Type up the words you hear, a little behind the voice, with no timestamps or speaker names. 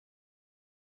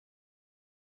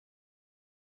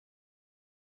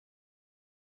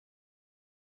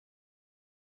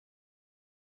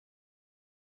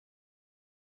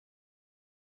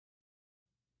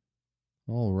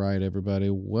All right, everybody,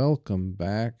 welcome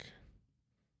back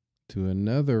to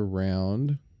another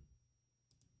round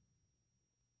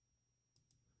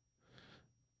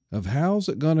of How's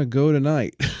It Gonna Go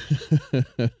Tonight?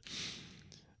 I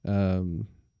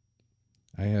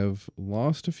have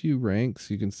lost a few ranks.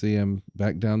 You can see I'm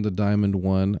back down to Diamond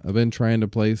 1. I've been trying to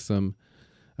play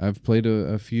I've played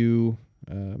a few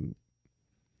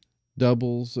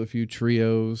doubles, a few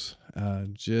trios,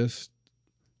 just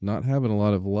not having a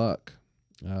lot of luck.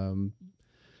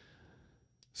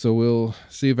 So we'll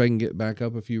see if I can get back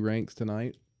up a few ranks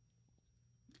tonight.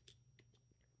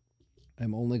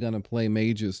 I'm only going to play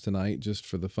mages tonight just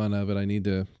for the fun of it. I need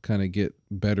to kind of get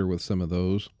better with some of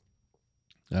those.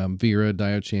 Vera,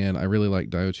 Dio-Chan. I really like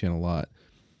Dio-Chan a lot.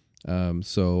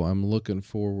 So I'm looking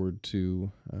forward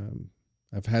to...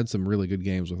 I've had some really good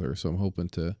games with her, so I'm hoping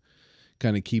to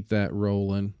kind of keep that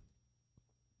rolling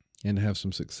and have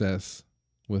some success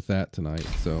with that tonight.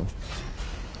 So...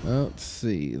 let's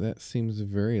see. That seems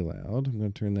very loud. I'm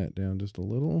going to turn that down just a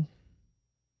little.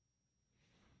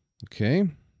 Okay.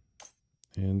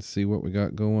 And see what we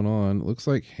got going on. It looks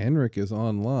like Henrik is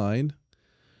online.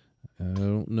 I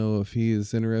don't know if he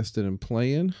is interested in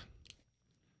playing.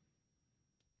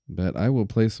 But I will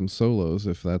play some solos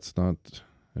if that's not...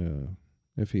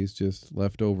 if he's just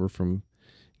left over from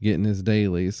getting his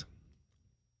dailies.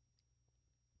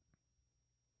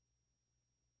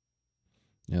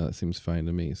 Yeah, that seems fine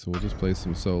to me. So we'll just play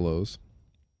some solos.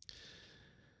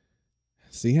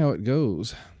 See how it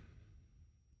goes.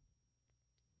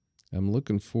 I'm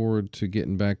looking forward to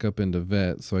getting back up into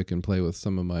vet so I can play with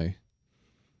some of my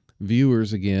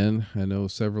viewers again. I know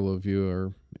several of you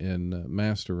are in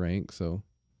master rank, so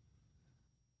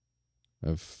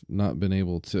I've not been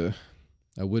able to...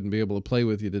 I wouldn't be able to play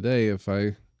with you today if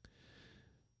I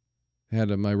had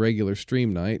my regular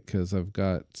stream night because I've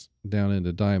got down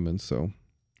into diamonds, so...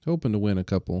 hoping to win a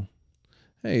couple.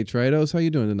 Hey, Tridos, how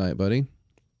you doing tonight, buddy?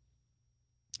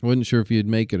 I wasn't sure if you'd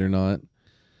make it or not,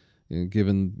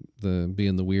 given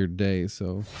being the weird day,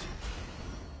 so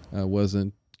I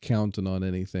wasn't counting on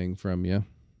anything from you.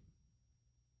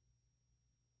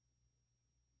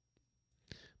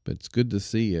 But it's good to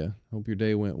see you. Hope your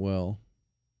day went well.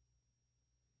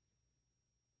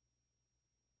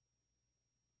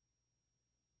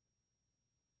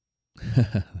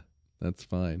 That's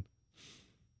fine.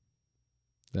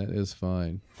 That is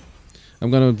fine. I'm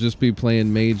going to just be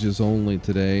playing mages only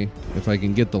today. If I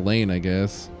can get the lane, I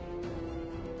guess.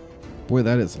 Boy,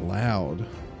 that is loud.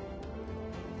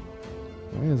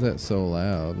 Why is that so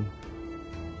loud?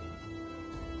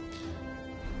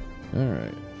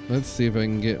 Alright. Let's see if I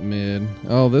can get mid.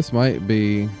 Oh, this might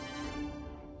be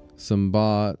some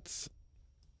bots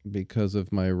because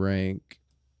of my rank.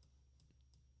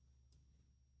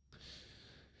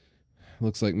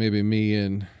 Looks like maybe me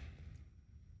and...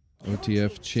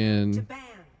 OTF Chin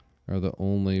are the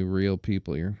only real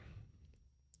people here.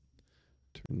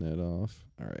 Turn that off.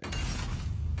 All right.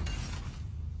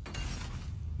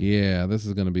 Yeah, this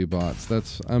is going to be bots.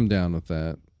 I'm down with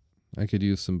that. I could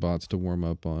use some bots to warm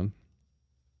up on.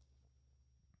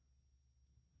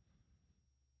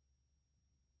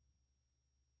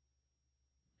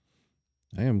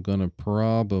 I am going to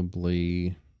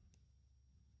probably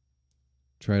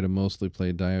try to mostly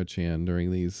play Dio-Chan during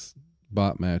these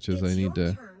bot matches. I need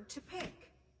to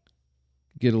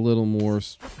get a little more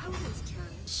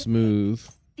smooth.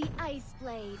 The Ice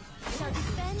Blade shall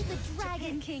defend the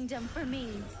Dragon Kingdom for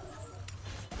me.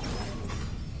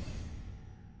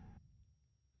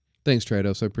 Thanks,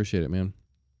 Trados. I appreciate it, man.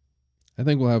 I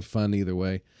think we'll have fun either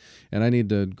way. And I need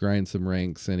to grind some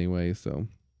ranks anyway, so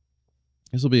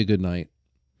this will be a good night.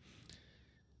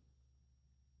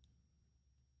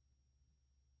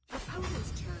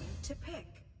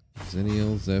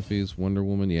 Xennial, Zephy's, Wonder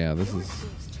Woman. Yeah, this is...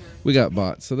 we got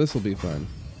bots, so this will be fun.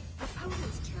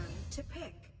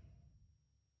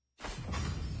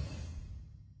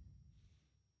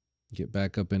 Get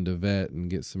back up into vet and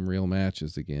get some real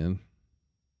matches again.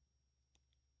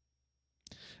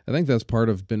 I think that's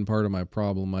been part of my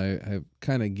problem. I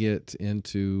kind of get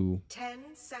into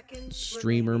 10 seconds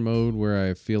streamer mode where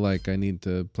I feel like I need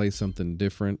to play something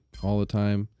different all the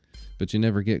time, but you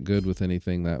never get good with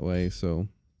anything that way, so...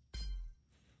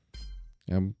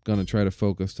 I'm going to try to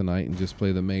focus tonight and just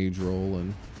play the mage role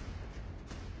and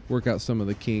work out some of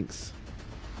the kinks.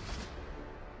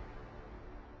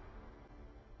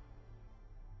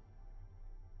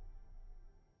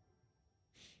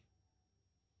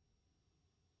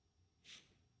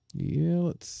 Yeah,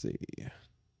 let's see.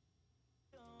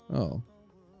 Oh,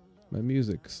 my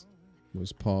music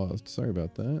was paused. Sorry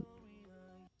about that.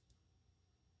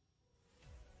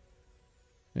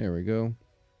 There we go.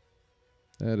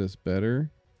 That is better.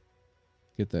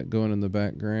 Get that going in the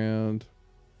background.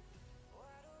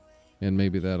 And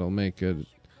maybe that'll make it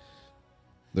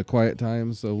the quiet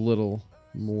times a little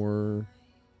more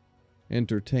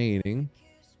entertaining.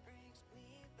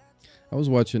 I was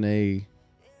watching a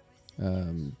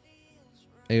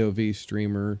AOV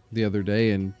streamer the other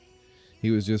day, and he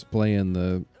was just playing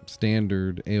the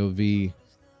standard AOV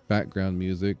background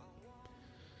music.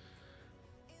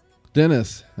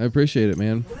 Dennis, I appreciate it,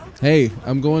 man. Hey,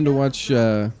 I'm going to watch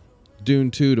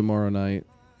Dune 2 tomorrow night.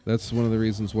 That's one of the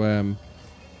reasons why I'm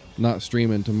not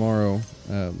streaming tomorrow.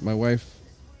 My wife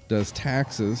does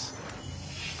taxes,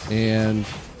 and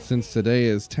since today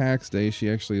is tax day, she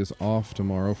actually is off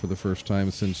tomorrow for the first time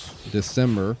since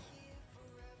December.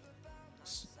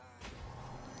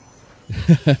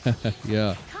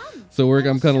 Yeah. So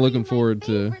I'm kind of looking forward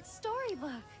to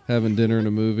having dinner and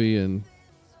a movie. And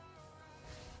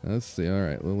let's see. All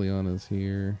right, Liliana's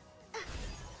here.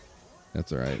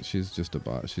 That's all right. She's just a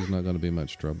bot. She's not going to be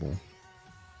much trouble.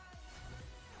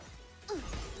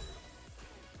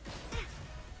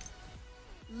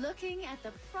 Looking at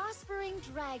the prospering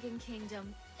dragon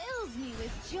kingdom fills me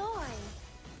with joy.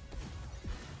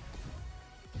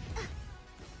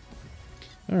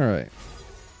 All right.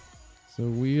 So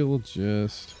we'll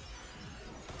just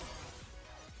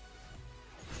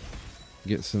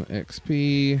get some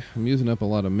XP. I'm using up a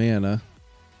lot of mana.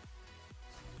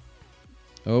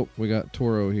 Oh, we got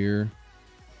Toro here.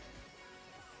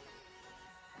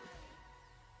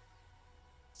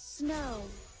 Snow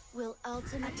will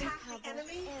ultimately Attack the cover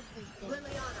enemy, everything.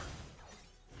 Liliana.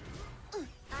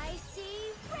 I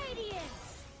see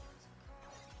radiance.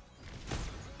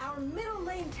 Our middle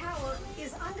lane tower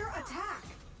is under attack.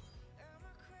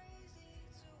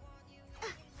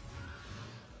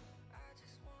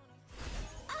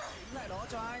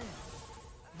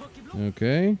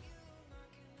 Okay.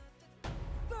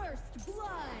 First blood.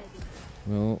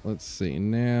 Well, let's see.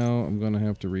 Now I'm going to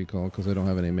have to recall because I don't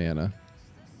have any mana.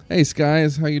 Hey,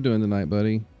 Skies. How you doing tonight,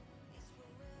 buddy?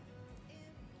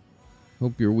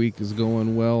 Hope your week is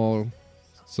going well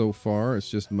so far. It's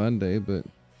just Monday, but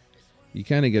you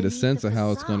kind of get a sense of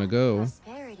how it's going to go.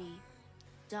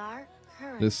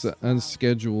 This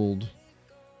unscheduled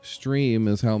stream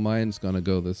is how mine's going to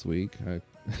go this week.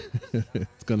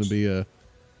 It's going to be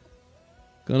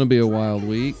a wild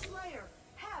week.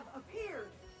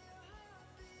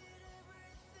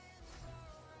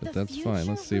 But that's fine.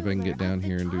 Let's see if I can get down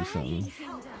here and do something.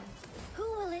 Who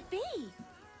will it be?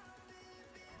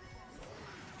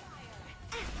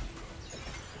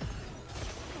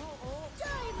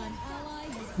 An ally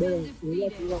has been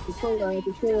defeated. An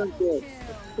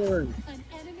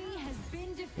enemy has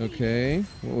been defeated. Okay,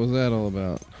 what was that all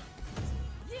about?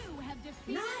 You have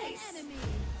defeated an enemy.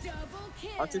 Double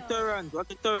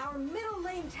kill. Our middle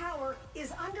lane tower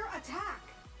is under attack.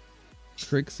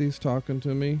 Trixie's talking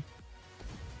to me.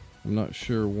 I'm not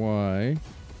sure why.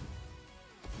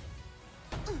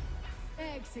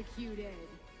 Executed.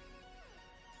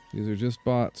 These are just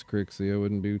bots, Crixie. I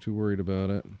wouldn't be too worried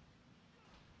about it.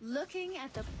 Looking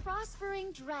at the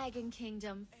prospering dragon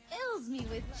kingdom fills me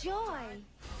with joy.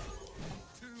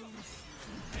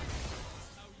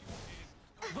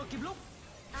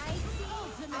 I see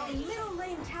Our ultimate. middle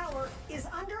lane tower is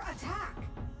under attack.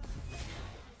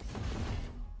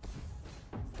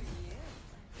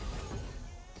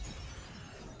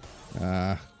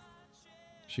 Ah,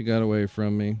 she got away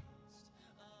from me.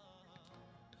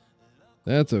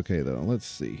 That's okay, though. Let's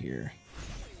see here.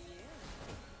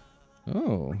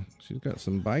 Oh, she's got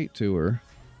some bite to her.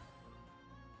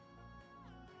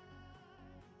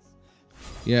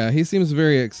 Yeah, he seems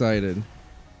very excited.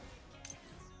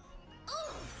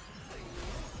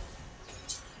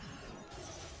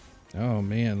 Oh,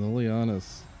 man,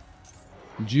 Liliana's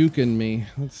juking me.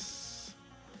 Let's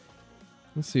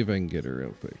see if I can get her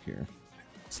real quick here.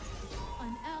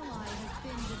 An ally has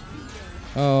been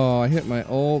defeated. Oh, I hit my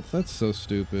ult. That's so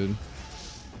stupid.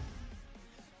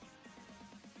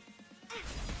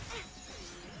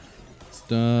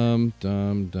 Dumb,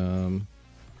 dumb, dumb.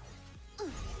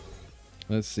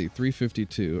 Let's see,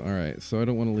 352. All right, so I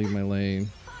don't want to leave my lane.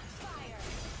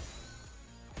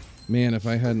 Man, if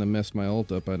I hadn't have messed my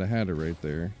ult up, I'd have had it right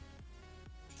there.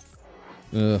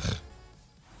 Ugh.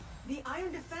 The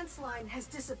iron defense line has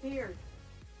disappeared.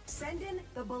 Send in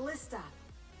the ballista.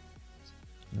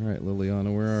 All right,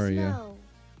 Liliana, where are you? Snow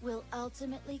will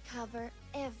ultimately cover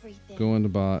everything. Go into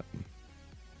bot.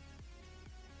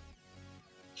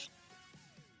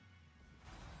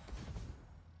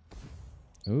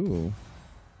 Ooh.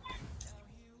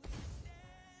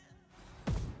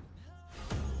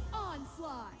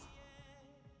 Onslaught.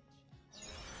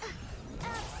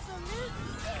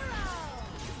 Absolute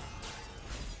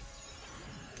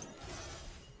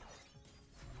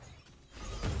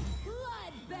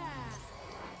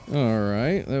All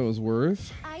right, that was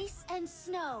worth. Ice and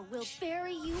snow will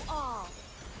bury you all.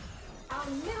 Our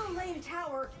middle lane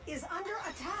tower is under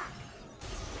attack.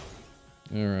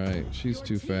 All right, she's Your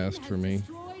too team fast has for me.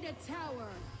 destroyed a tower.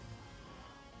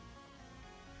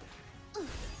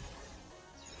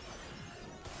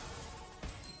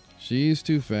 She's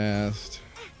too fast.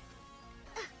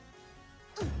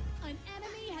 An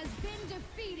enemy has been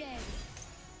defeated.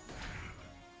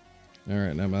 All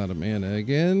right, now I'm out of mana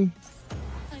again.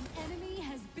 An enemy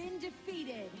has been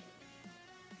defeated.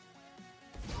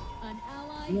 An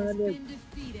ally Yeah, has they- been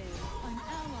defeated. An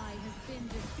ally has been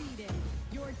defeated.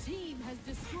 Your team has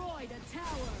destroyed a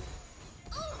tower.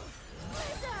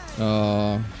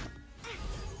 Oh,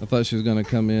 I thought she was gonna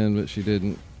come in, but she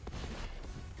didn't.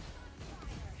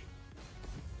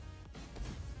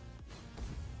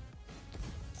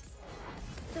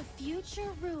 The future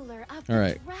ruler of All the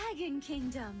right. Dragon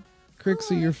Kingdom.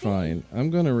 Crixie, you're fine. I'm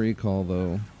gonna recall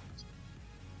though,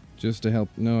 just to help.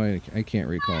 No, I can't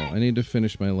recall. I need to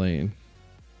finish my lane.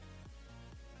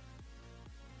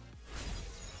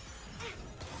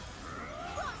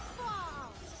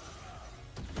 Crossball!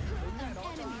 An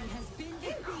enemy has been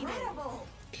defeated. Incredible.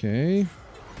 Okay.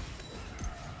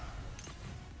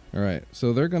 All right,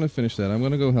 so they're gonna finish that. I'm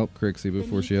gonna go help Crixie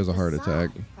before Beneath she has a the heart facade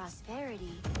attack. of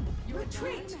Prosperity. Your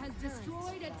Retreat. team has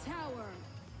destroyed a tower.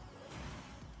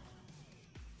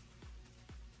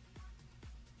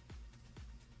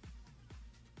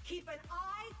 Keep an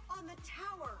eye on the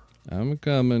tower. I'm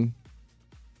coming.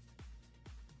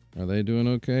 Are they doing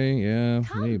okay? Yeah,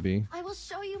 Come, maybe. I will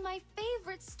show you my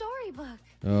favorite storybook.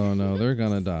 Oh no, they're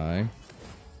gonna die.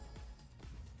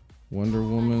 Wonder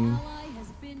An Woman. ally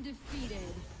has been defeated.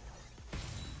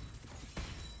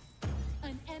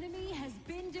 An enemy has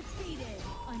been defeated.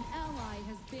 An ally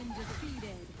has been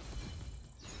defeated.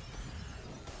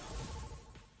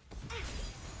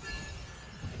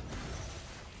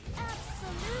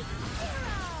 Absolute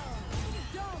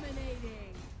hero!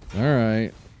 Dominating. All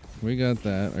right, we got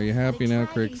that. Are you happy The now,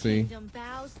 Dragon Crixie? Kingdom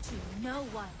bows to no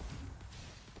one.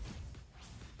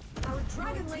 Our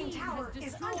Dragon Your Lane team tower has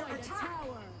is destroyed under a attack.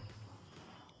 tower.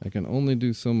 I can only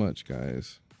do so much,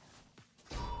 guys.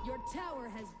 Your tower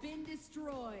has been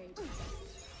destroyed.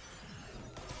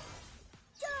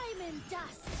 Diamond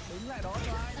dust!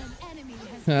 An enemy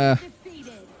has Ha. been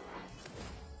defeated.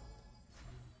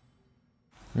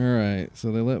 All right,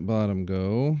 so they let bottom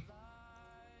go.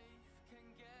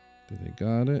 Do they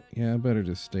got it? Yeah, I better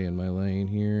just stay in my lane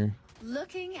here.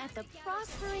 Looking at the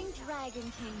prospering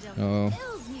Dragon Kingdom Oh.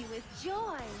 fills me with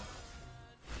joy.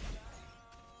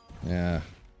 Yeah,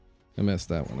 I messed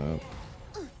that one up.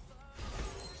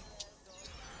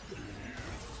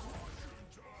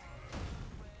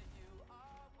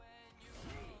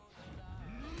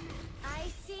 I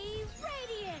see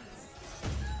radiance.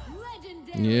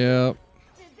 Legendary. Yep,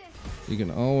 To this you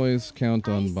can always count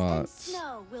ice on and bots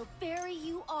snow will bury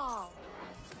you all.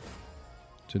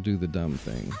 to do the dumb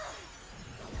thing.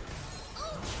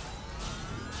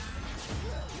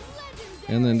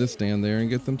 And then just stand there and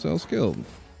get themselves killed.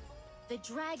 The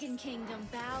Dragon Kingdom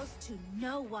bows to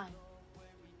no one.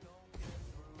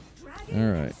 Dragon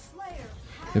All right. and Slayer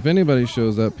have If anybody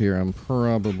shows up here, I'm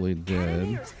probably dead.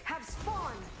 Cannoneers have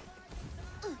spawned.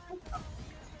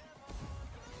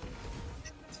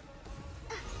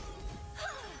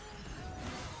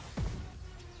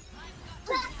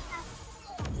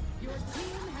 Your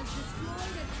team has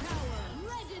destroyed a tower.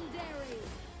 Legendary.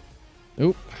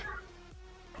 Oop.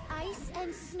 Ice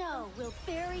and snow will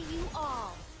bury you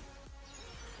all.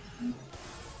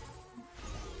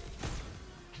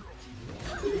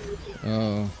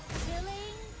 Oh.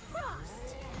 Chilling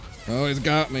frost. Oh, he's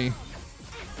got me.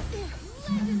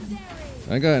 Legendary.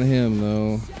 I got him,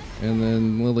 though. And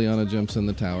then Liliana jumps in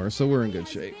the tower, so we're in good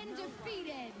shape. Been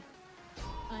defeated.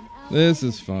 An ally This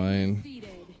is has been fine. defeated.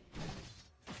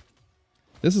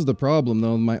 This is the problem,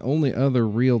 though. My only other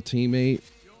real teammate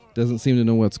doesn't seem to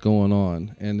know what's going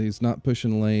on, and he's not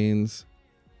pushing lanes.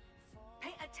 Pay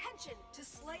attention to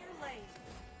Slayer Lane.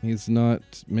 He's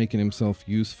not making himself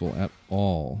useful at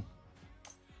all.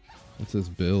 What's his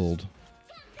build?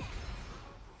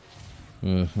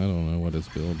 I don't know what his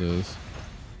build is.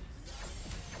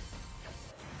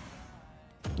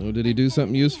 Oh, did he do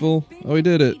something useful? Oh, he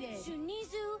did it.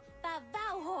 Shunizu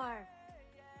Valor.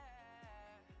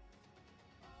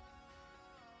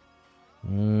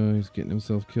 He's getting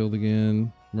himself killed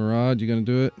again. Murad, you gonna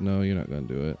do it? No, you're not gonna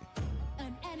do it.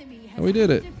 An enemy has Oh, we did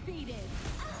been it. defeated.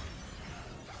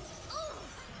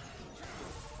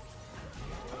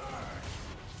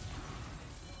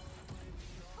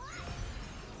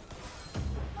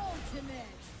 Ultimate.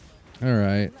 All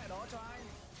right.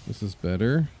 This is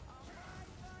better.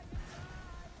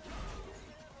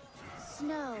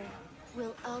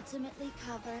 ultimately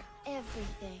cover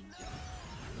everything.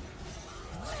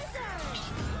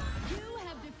 You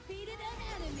have defeated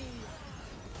an enemy.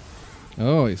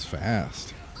 Oh, he's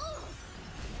fast.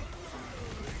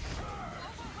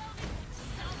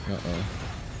 Uh-oh.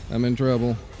 I'm in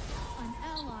trouble. An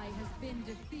ally has been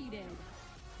defeated.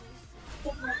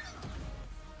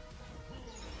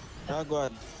 Agora.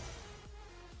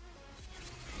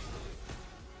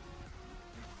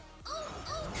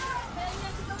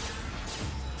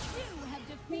 You have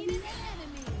defeated an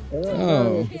enemy.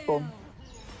 Oh. Kill.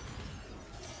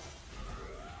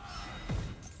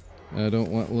 I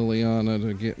don't want Liliana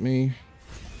to get me.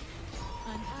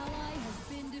 An ally has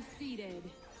been defeated.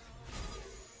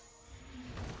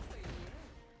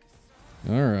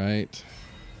 All right.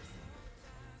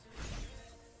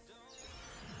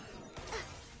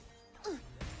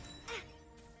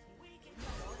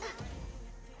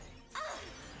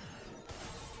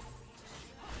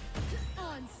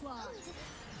 Onslaught.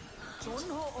 Double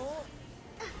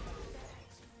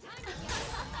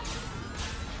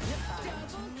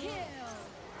kill.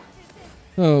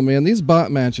 Oh man, these bot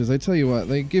matches, I tell you what,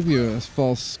 they give you a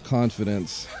false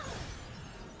confidence.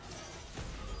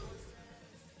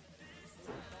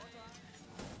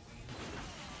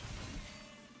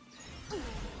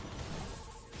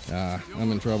 Ah,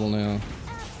 I'm in trouble now.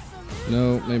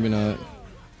 No, maybe not.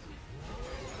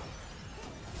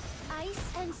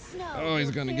 Ice and snow. Oh, he's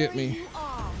will gonna get bury me. you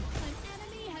all. An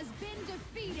enemy has been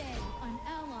defeated. An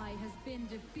ally has been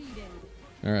defeated.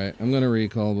 All right, I'm gonna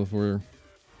recall before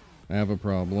I have a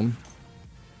problem.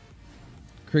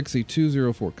 Crixie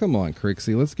 204. Come on,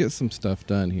 Crixie, let's get some stuff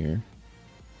done here.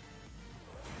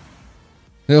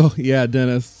 Oh yeah,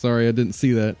 Dennis. Sorry, I didn't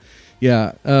see that.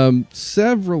 Yeah,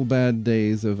 several bad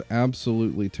days of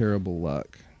absolutely terrible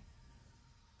luck.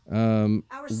 Our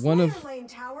One Slayer of Lane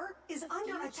tower is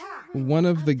under attack. one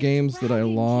of the games that I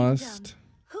Dragon lost. Kingdom.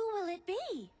 Who will it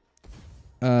be?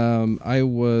 I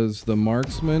was the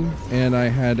marksman, and I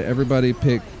had everybody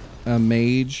pick a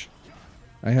mage.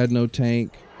 I had no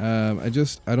tank. I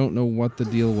don't know what the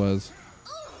deal was,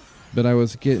 but I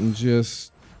was getting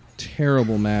just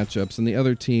terrible matchups, and the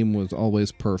other team was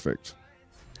always perfect.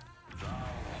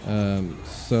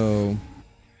 So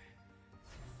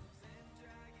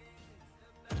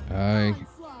I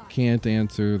can't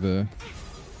answer the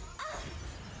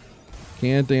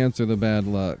bad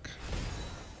luck.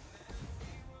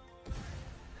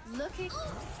 Looking.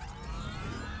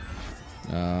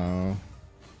 Oh.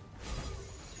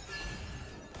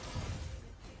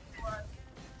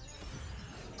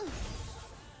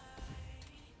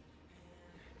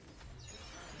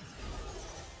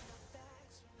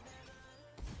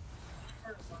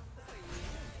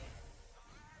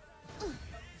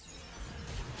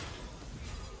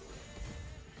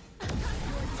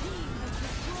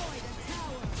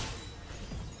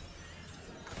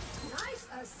 Nice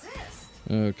assist.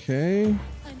 Okay. An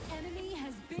enemy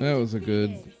has been That was a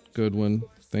defeated. good one.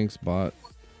 Thanks, bot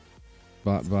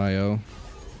bio.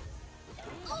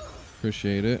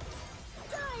 Appreciate it.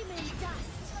 Diamond dust.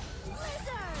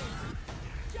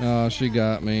 Blizzard. Oh, she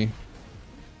got me.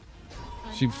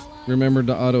 An She ally remembered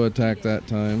to has been auto attack defeated. that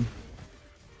time.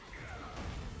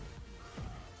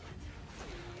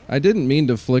 I didn't mean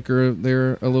to flicker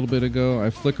there a little bit ago. I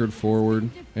flickered forward,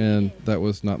 and that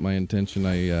was not my intention.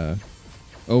 I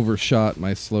overshot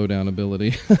my slowdown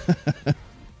ability.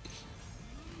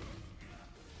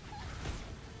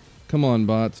 Come on,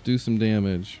 bots, do some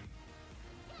damage.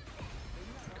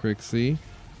 Crixie,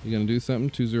 you gonna do something?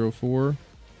 204.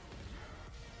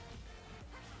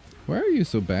 Why are you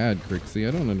so bad, Crixie?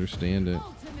 I don't understand it.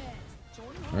 Ultimate.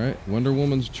 Alright, Wonder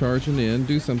Woman's charging in.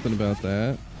 Do something about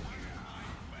that.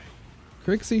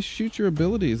 Crixie, shoot your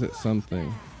abilities at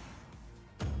something.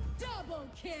 Double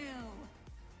kill.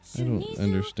 I don't Shunizu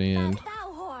understand.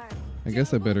 Valor. I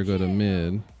guess I better go to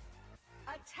mid.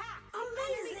 Attack.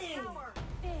 Amazing.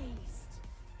 Aced.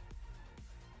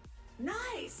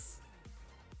 Nice.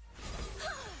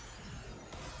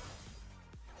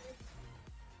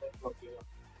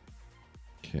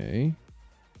 Okay.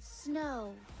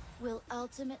 Snow will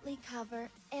ultimately cover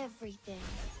everything.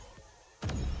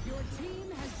 Your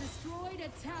team has destroyed a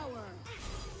tower.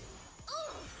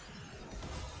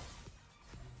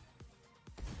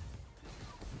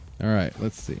 Alright,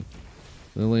 let's see.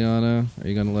 Liliana, are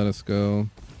you gonna let us go?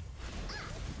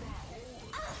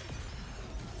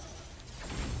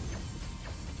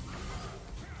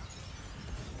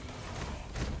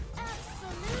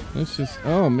 Let's just...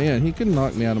 Oh man, he can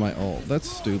knock me out of my ult. That's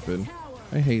stupid.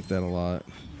 I hate that a lot.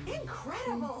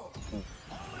 Incredible.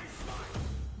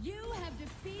 You have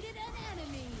defeated an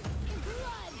enemy.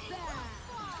 Bloodbath.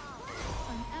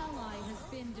 An ally has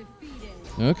been defeated.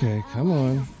 Okay, come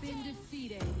on. Has been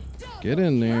defeated. Get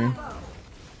in there. Bravo.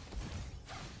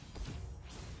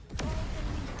 All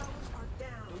enemy towers are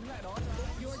down.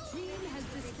 Your team has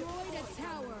destroyed a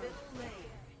tower.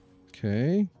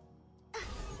 Okay.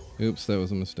 Oops, that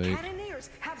was a mistake. Cannoneers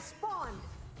have spawned.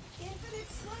 Infinite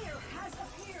Slayer has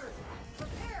appeared.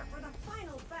 Prepare for the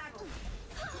final battle.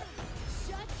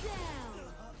 Shut down.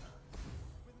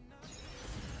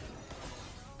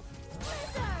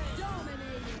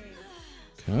 Dominating.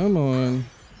 Come on.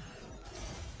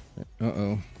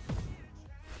 Uh-oh.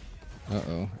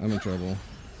 Uh-oh. I'm in trouble.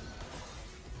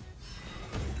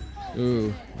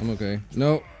 Ooh, I'm okay.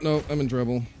 No, no, I'm in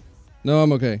trouble. No,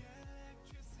 I'm okay.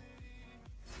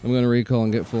 I'm gonna recall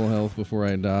and get full health before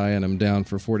I die, and I'm down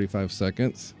for 45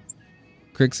 seconds.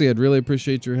 Crixie, I'd really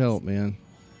appreciate your help, man.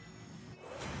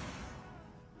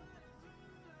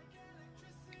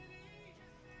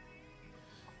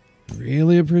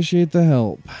 Really appreciate the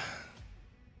help.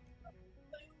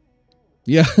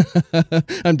 Yeah,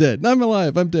 I'm dead. I'm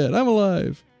alive. I'm dead. I'm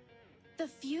alive. The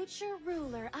future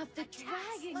ruler of the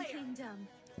Dragon Kingdom.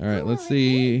 All right, let's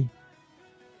see.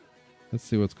 Let's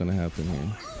see what's gonna happen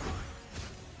here.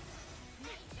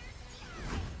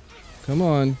 Come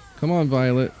on. Come on,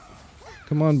 Violet.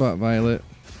 Come on, Bot Violet.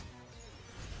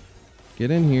 Get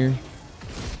in here.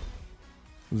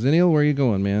 Zennial, where are you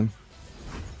going, man?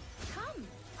 Come,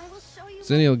 I will show you.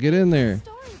 Zennial, get in there.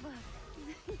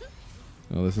 Storybook.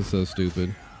 Oh, this is so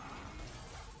stupid.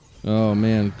 Oh,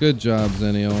 man. Good job,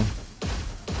 Zennial. Infinite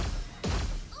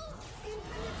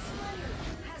Slayer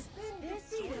has been This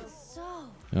defeated. was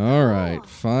so. All right,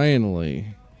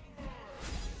 finally.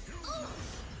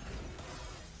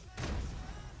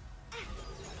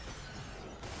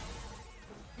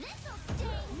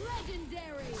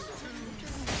 Legendary.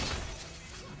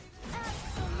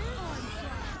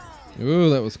 Ooh,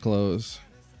 that was close.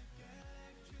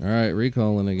 All right,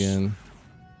 recalling again.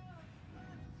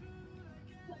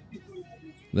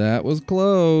 That was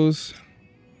close.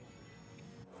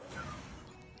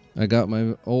 I got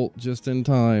my ult just in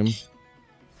time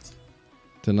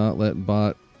to not let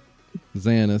bot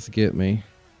Xanus get me.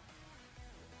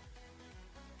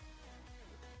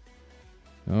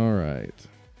 All right.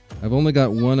 I've only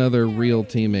got one other real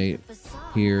teammate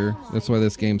here. That's why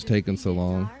this game's taken so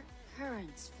long.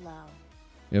 Currents flow.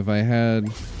 If I had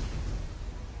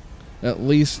at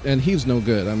least, and he's no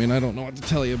good. I mean, I don't know what to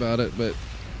tell you about it, but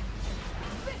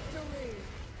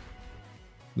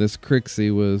this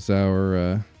Crixie was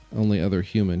our only other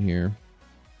human here.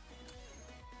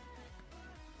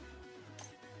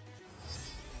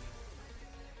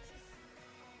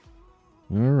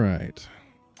 All right.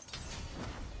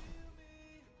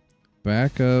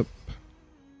 Back up.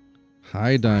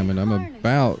 High Diamond. I'm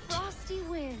about Frosty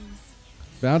winds.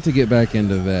 to get back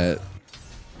into vet.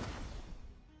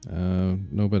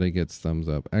 Nobody gets thumbs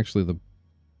up. Actually,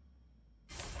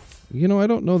 I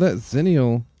don't know that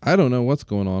Zennial. I don't know what's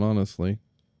going on, honestly.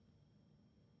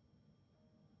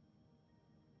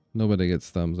 Nobody gets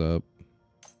thumbs up.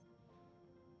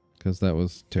 Because that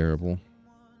was terrible.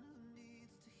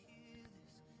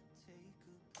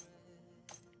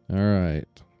 All right.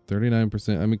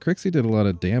 39%. I mean, Crixie did a lot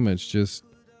of damage.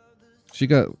 She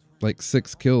got like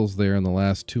 6 kills there in the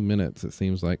last 2 minutes, it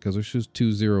seems like. Because she was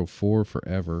 204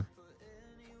 forever.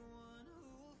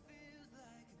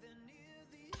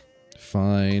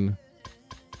 Fine.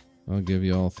 I'll give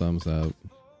you all thumbs up.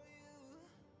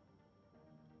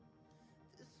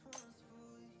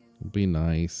 Be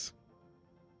nice.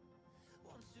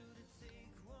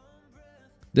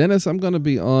 Dennis, I'm going to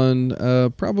be on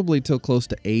probably till close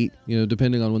to 8,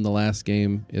 depending on when the last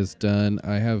game is done.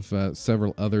 I have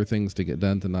several other things to get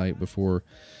done tonight before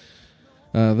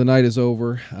the night is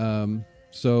over.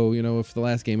 So, if the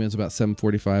last game ends about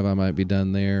 7:45, I might be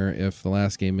done there. If the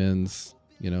last game ends,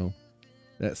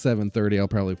 at 7:30, I'll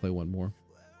probably play one more.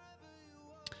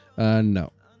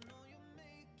 No.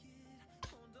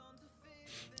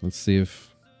 Let's see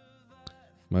if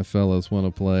my fellas want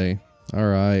to play. All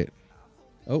right.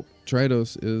 Oh,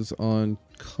 Tridos is on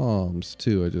comms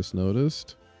too, I just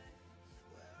noticed.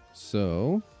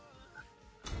 So,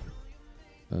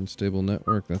 unstable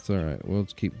network, that's all right. We'll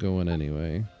just keep going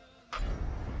anyway.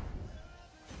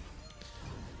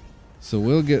 So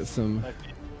we'll get some...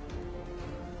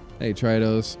 Hey,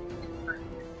 Tridos.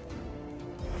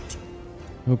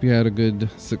 Hope you had a good,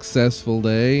 successful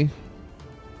day.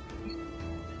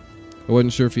 I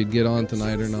wasn't sure if you'd get on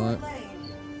tonight or not.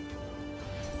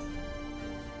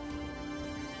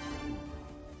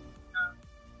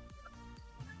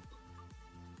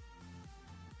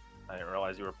 I didn't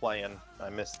realize you were playing. I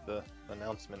missed the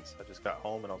announcements. I just got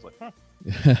home and I was like,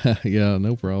 Yeah,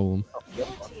 no problem. Your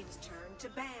team's turn to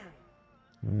ban.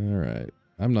 All right.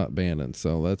 I'm not banning,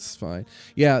 so that's fine.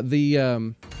 Yeah, the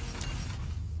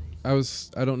I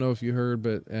don't know if you heard,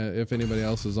 but if anybody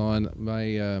else is on,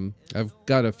 my I've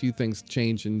got a few things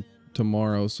changing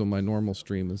tomorrow, so my normal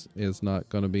stream is not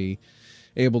going to be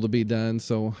able to be done.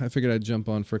 So I figured I'd jump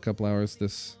on for a couple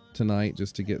hours tonight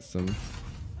just to get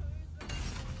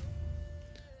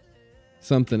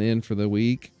something in for the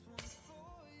week.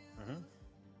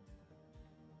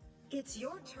 It's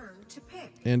your turn to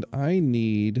pick. And I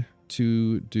need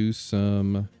to do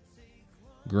some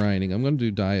grinding. I'm going to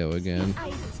do Dio again.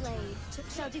 Ice Slave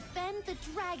shall defend the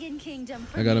Dragon Kingdom.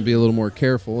 I got to be a little more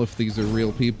careful if these are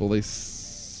real people. They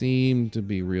seem to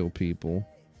be real people.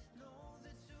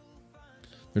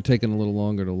 They're taking a little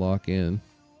longer to lock in.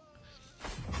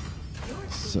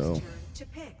 So Turn to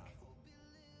pick.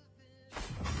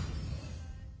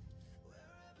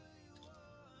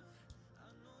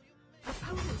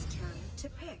 Opponent's turn to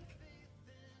pick.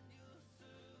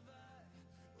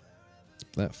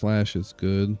 that flash is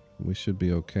good. We should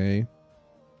be okay.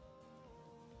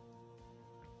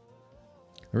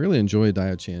 I really enjoy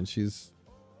Dio-chan. She's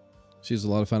a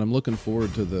lot of fun. I'm looking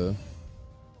forward to the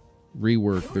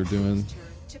rework they're doing,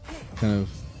 kind of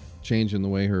changing the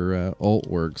way her ult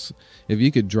works. If you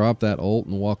could drop that ult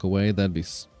and walk away, that'd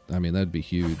be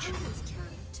huge.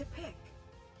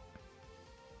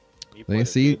 They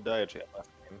see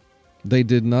they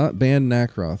did not ban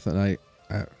Nacroth, and I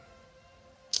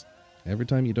every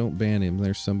time you don't ban him,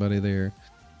 there's somebody there.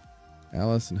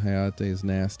 Alice and Hayate is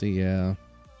nasty, yeah.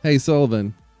 Hey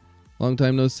Sullivan, long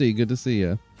time no see. Good to see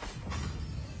you.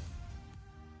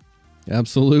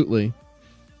 Absolutely.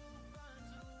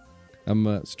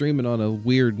 I'm streaming on a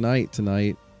weird night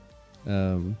tonight.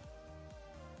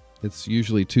 It's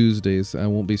usually Tuesdays. I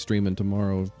won't be streaming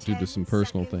tomorrow due to some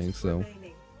personal things, so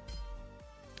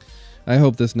I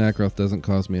hope this Nacroth doesn't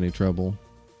cause me any trouble.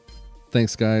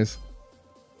 Thanks, guys.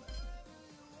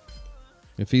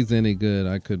 If he's any good,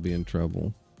 I could be in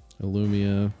trouble.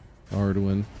 Illumia,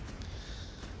 Arduin.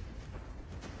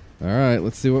 Alright,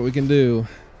 let's see what we can do.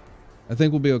 I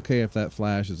think we'll be okay if that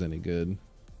flash is any good.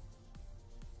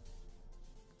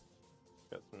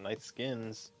 Got some nice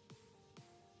skins.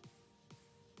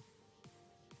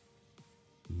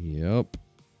 Yep.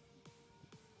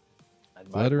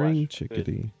 I'd buy Fluttering Flash if I could.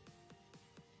 chickadee.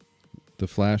 The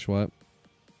flash what?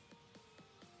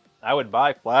 I would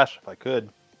buy Flash if I could.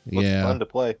 Looks Yeah. fun to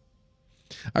play.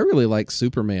 I really like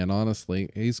Superman, honestly.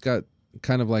 He's got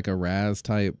kind of like a Raz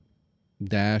type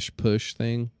dash push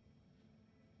thing.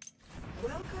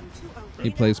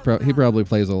 He probably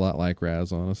plays a lot like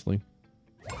Raz, honestly.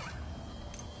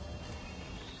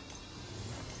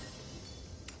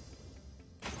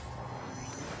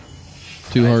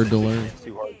 Too hard to learn. It's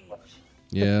too hard to play.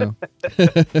 Yeah.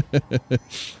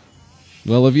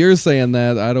 Well, if you're saying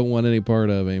that, I don't want any part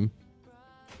of him.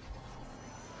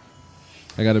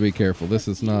 I got to be careful. This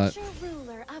is not. Future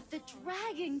ruler of the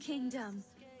Dragon Kingdom.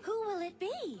 Who will it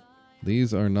be?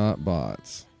 These are not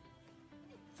bots.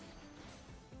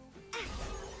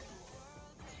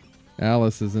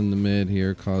 Alice is in the mid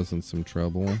here, causing some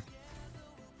trouble.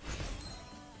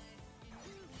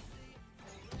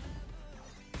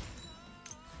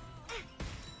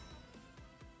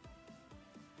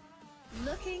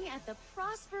 Looking at the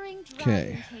prospering Dragon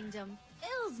Okay. Kingdom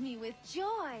fills me with joy.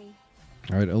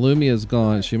 All right, Illumia's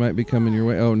gone. She might be coming your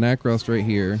way. Oh, Nacroth's right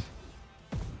here.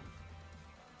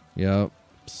 Yep.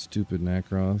 Stupid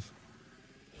Nacroth.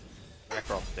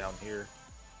 Nacroth's down here.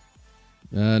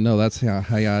 No, that's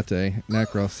Hayate.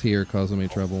 Nacroth's here, causing me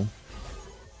trouble.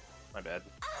 My bad.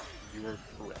 You were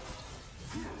correct.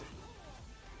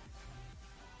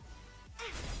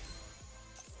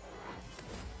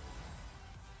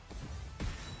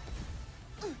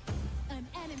 An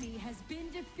enemy has been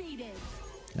defeated.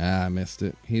 Ah, I missed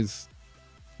it. He's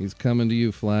coming to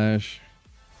you, Flash.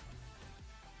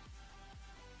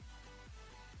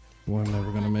 Boy, I'm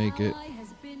never gonna make it. An ally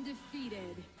has been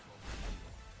defeated.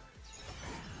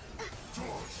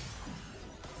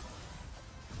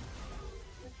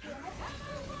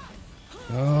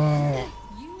 Oh,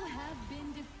 You have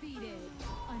been defeated.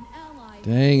 An ally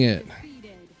dang has it. been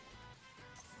defeated.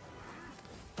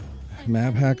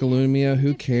 Map hack Illumia,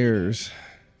 who cares?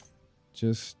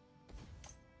 Just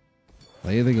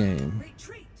play the game.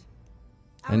 Retreat.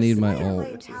 I need my Slayer ult.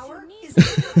 Lane Tower is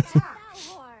under attack.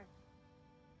 Valor.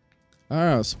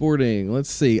 Alright, sporting. Let's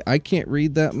see. I can't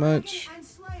read that much. And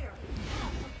Slayer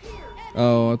appeared.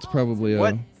 Oh, it's probably a.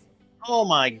 What? Oh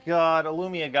my god,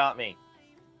 Illumia got me.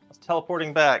 I was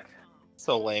teleporting back.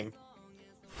 So lame.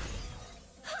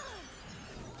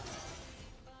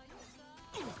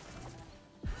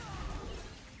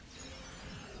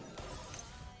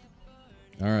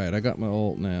 All right, I got my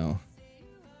ult now.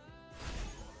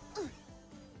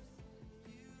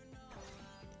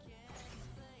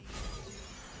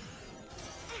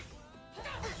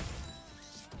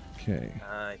 Okay.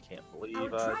 I can't believe Our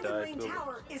I Dragon died Lane to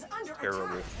tower is under terrible.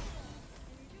 attack.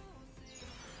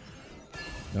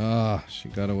 Ah, she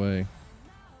got away.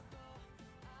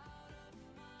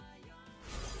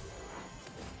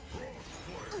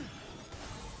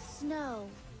 Snow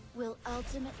will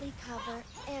ultimately cover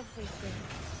everything.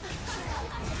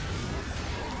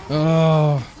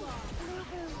 Oh.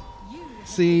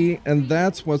 See, and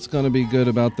that's what's going to be good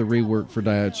about the rework for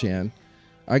Diachan.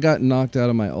 I got knocked out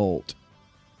of my ult.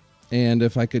 And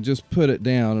if I could just put it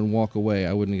down and walk away,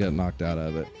 I wouldn't get knocked out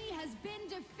of it. Enemy has been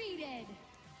defeated.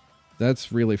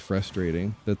 That's really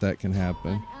frustrating that that can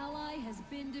happen. An ally has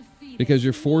been defeated. Because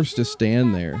you're forced to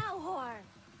stand there. Valor.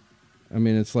 I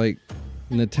mean, it's like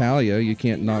Natalia. You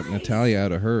can't knock Natalia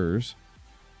out of hers.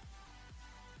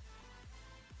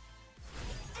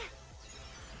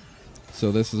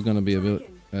 So this is going to be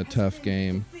a tough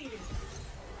game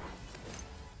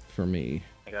for me.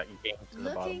 I got you games in the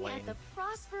bottom Looking lane. at the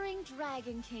prospering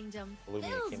Dragon Kingdom Illumia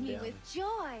fills came me down. with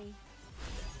joy.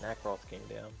 Nacross came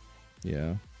down.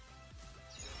 Yeah.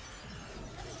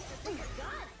 Dang,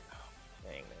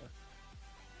 man.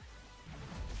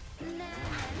 Na, na, na,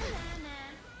 na.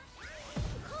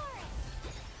 Chorus.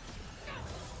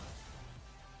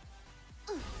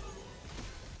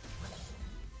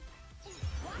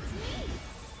 Watch me.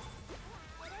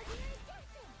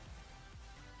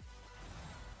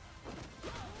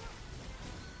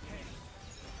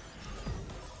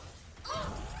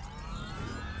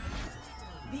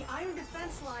 The iron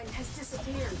defense line has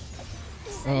disappeared.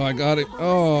 Oh, I got it.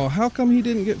 Oh, how come he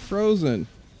didn't get frozen?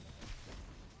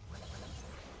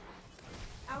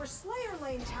 Our Slayer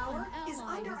Lane tower is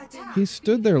under attack. He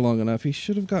stood there long enough. He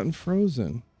should have gotten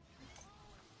frozen.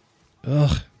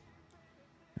 Ugh.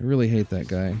 I really hate that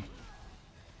guy.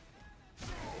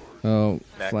 Oh,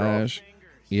 Macro. Flash.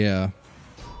 Yeah.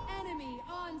 Enemy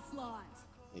onslaught.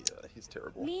 Yeah, he's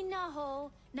terrible. Minaho,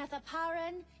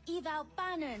 Nathaparan, Eval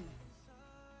Banan.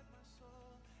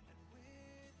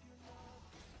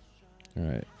 All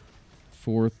right.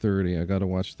 4:30. I got to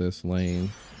watch this lane.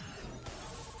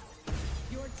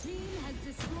 Your team has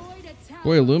destroyed a tower.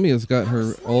 Boy, Lumia's got Our her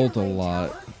Slayer ult a Lane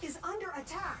lot. tower is under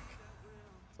attack.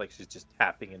 It's like she's just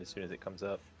tapping it as soon as it comes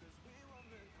up.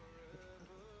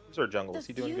 Who's our jungle? Is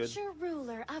he The doing good? future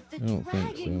ruler of the I don't think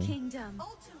Dragon so. Kingdom.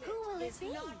 Ultimate Who will it is be?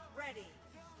 not ready.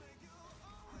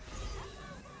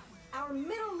 Our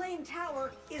middle lane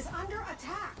tower is under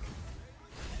attack.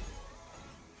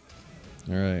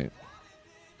 All right.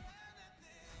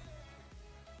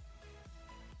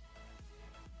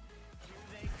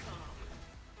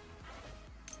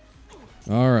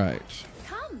 All right.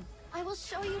 Come, I will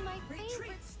show you my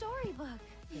favorite storybook.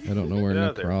 I don't know where Get out Nick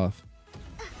of there. Roth.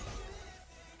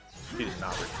 She did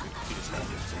not retreat. She just got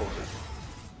exploded.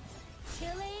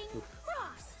 Chilling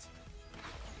frost.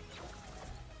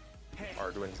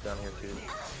 Arduin's down here too.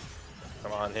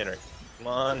 Come on, Henry. Come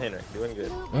on, Henry. Doing good.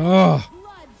 Oh,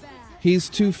 Bloodbath. he's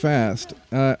too fast.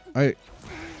 I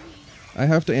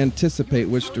have to anticipate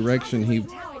which direction he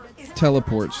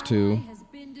teleports to. Has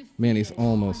been defeated. Man, he's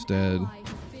almost dead. Ally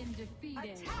has been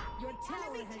defeated. Your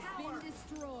tower has been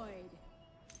destroyed.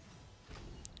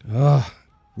 Ugh.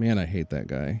 Man, I hate that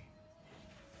guy.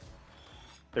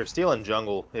 They're stealing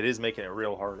jungle. It is making it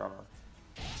real hard on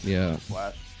her. Yeah.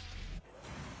 Flash.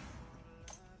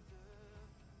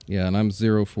 Yeah, and I'm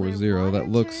 040. Where That water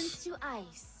looks... turns to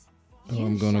ice, Oh, you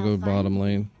I'm going to shall go find bottom me.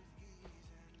 lane.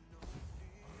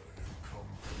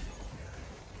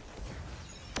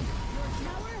 Your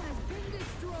tower has been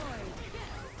destroyed.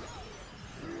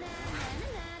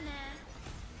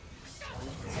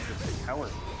 Tower.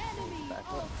 Enemy Back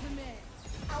up. ultimate.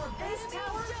 Our base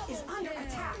tower is under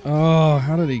attack. Oh,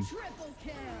 how did he... Triple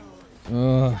kill.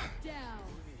 Ugh. Down.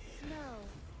 Snow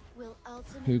will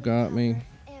ultimately Who got me? cover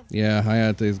everything. Yeah,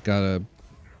 Hayate's got a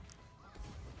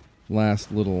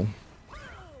last little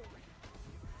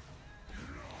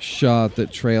shot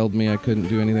that trailed me. I couldn't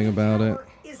do anything about it. Tower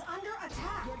is under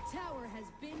attack. Your tower has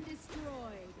been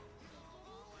destroyed.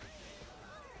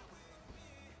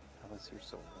 Alice, you're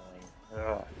so annoying.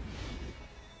 Ugh.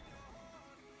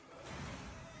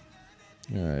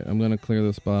 All right, I'm going to clear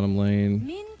this bottom lane.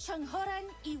 Min Changhoran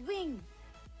Iwing.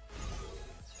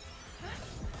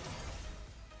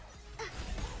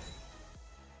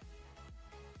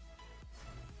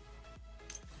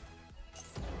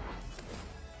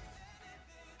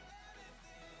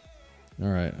 All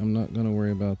right, I'm not going to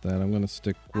worry about that. I'm going to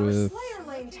stick Our with... Slayer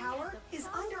Lane tower is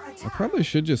under I attack. probably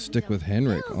should just stick with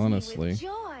Henrik, Fills me with honestly.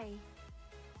 joy.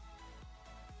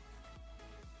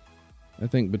 I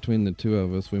think between the two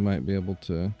of us, we might be able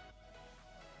to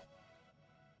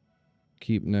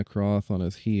keep Necroth on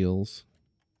his heels.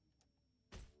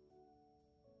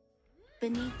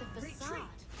 Beneath the facade,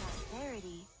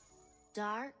 prosperity,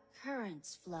 dark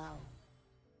currents flow.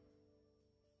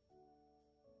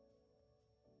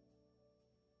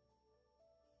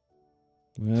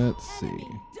 Let's see.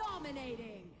 Enemy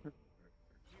dominating.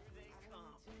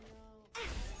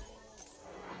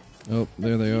 Oh,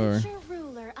 there they are. Future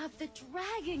ruler of the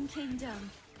Dragon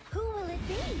Kingdom. Who will it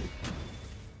be?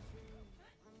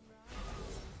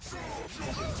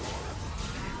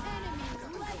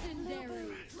 Enemy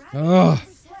legendary. Oh,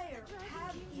 Slayer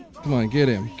have evolved. come on, get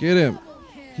him. Get him.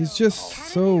 He's just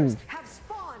so... Have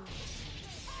spawned.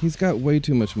 He's got way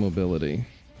too much mobility.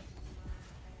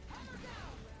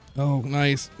 Oh,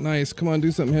 nice. Nice. Come on,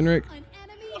 do something, Henrik. An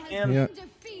enemy has Yeah. been Yeah.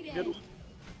 defeated.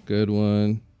 Good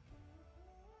one.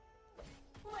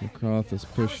 Necroth is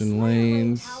pushing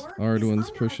lanes.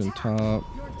 Arduin's pushing top.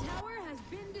 Your tower has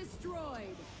been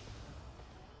destroyed.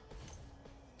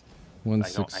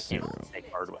 160. I can't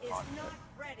take Arduin Is on. not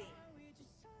ready.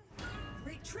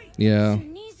 Retreat. Yeah,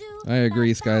 Shunizu I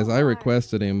agree, Skies. I Valor.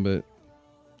 requested him, but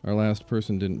our last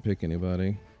person didn't pick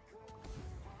anybody.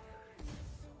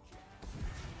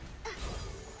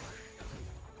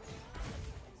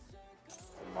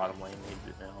 Bottom lane needs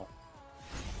it now.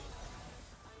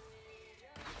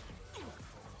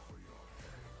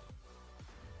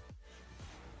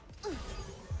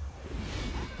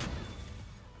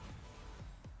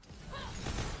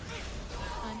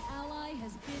 An ally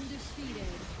has been defeated.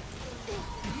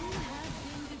 You have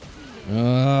been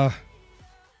defeated.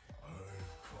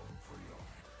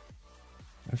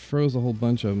 I froze a whole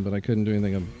bunch of them, but I couldn't do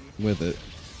anything with it.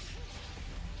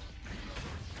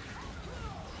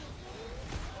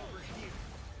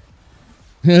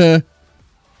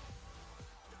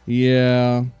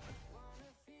 Yeah. Your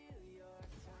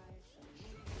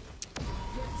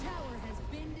tower has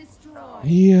been destroyed.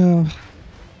 Yeah.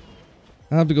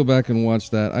 I have to go back and watch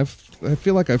that. I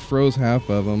feel like I froze half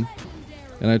of them,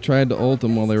 Legendary. and I tried to ult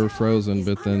them while they were frozen,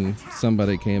 but then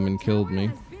somebody came and killed me.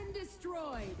 Has been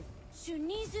destroyed.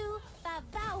 Shunizu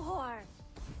Valor.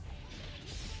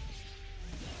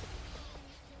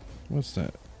 What's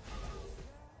that?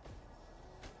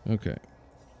 Okay.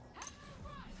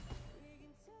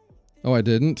 Oh, I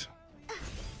didn't?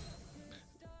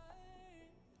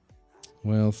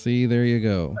 Well, see, there you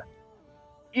go.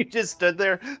 You just stood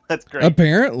there? That's great.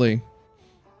 Apparently.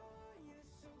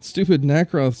 Stupid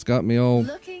Necroth's got me all...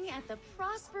 Looking at the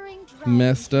prospering Dragon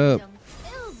Messed up. Kingdom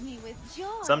fills me with joy.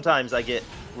 Sometimes I get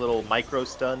a little micro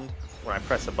stunned when I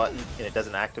press a button and it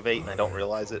doesn't activate and I don't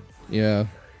realize it. Yeah.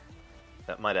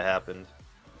 That might have happened.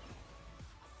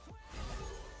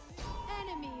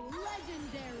 Enemy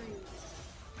legendary.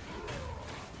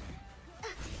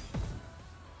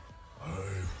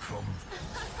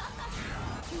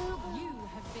 You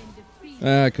have been defeated.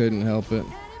 I couldn't help it.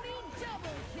 Enemy double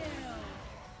kill.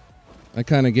 I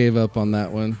kind of gave up on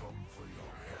that one.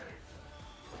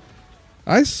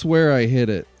 I swear I hit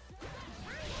it.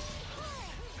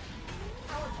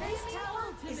 Our base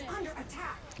tower is under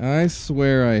attack. I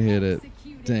swear I hit it.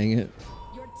 Executed. Dang it.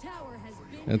 Your tower has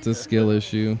been That's a skill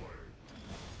issue.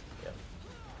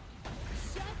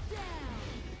 shut down.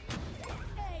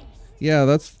 Ace. Yeah,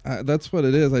 that's what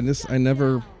it is. I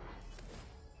never...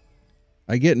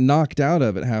 I get knocked out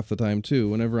of it half the time too.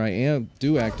 Whenever I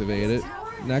do activate it,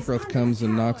 Necroth comes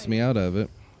and knocks me out of it.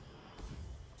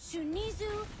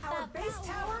 Shunizu Our base Valor.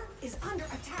 tower is under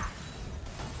attack.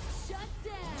 Shut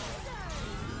down.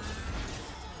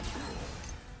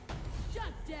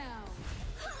 Shut down.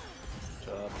 Good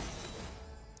job.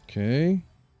 Okay.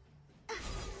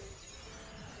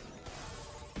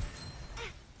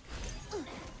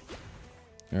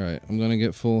 Alright, I'm gonna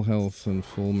get full health and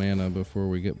full mana before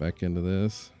we get back into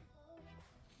this.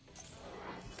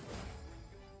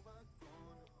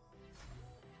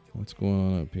 What's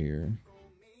going on up here?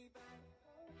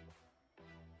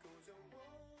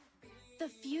 The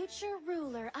future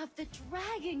ruler of the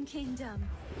Dragon Kingdom.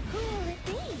 Who will it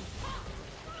be?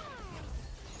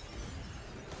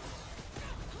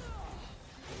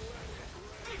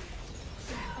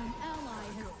 An ally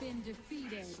has been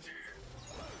defeated.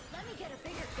 Let me get a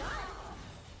bigger gun.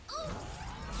 Ooh.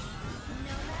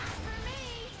 No match for me.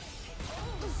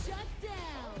 Shut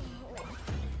down.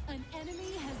 An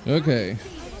enemy has Okay. been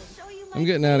defeated. Show you my I'm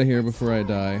getting out of here before I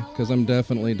die, because I'm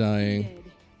definitely dying.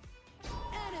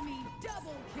 Enemy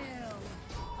double kill.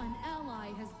 An ally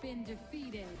has been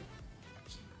defeated.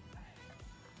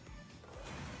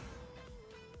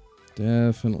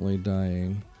 Definitely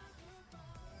dying.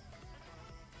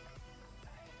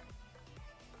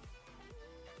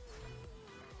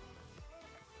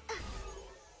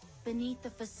 beneath the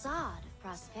facade of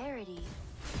prosperity,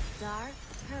 dark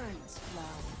currents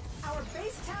flow. Our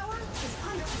base tower is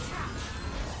under attack.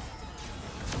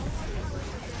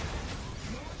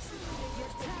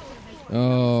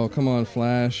 Oh, come on,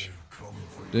 Flash.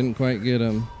 Didn't quite get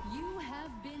him. You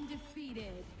have been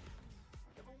defeated.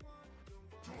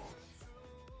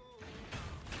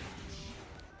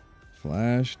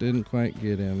 Flash didn't quite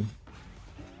get him.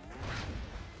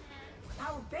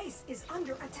 Our base is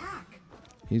under attack.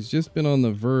 He's just been on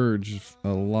the verge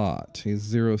a lot. He's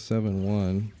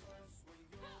 071.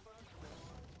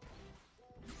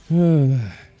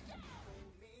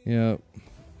 Yep.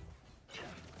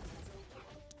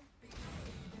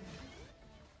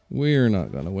 We're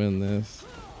not going to win this.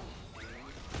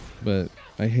 But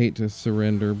I hate to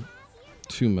surrender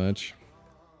too much.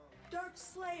 Dark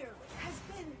Slayer has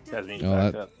been Guys need defeated. to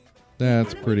Oh, back up. That's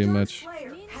Enemy pretty Dark much.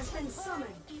 Slayer has been summoned.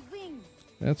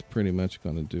 That's pretty much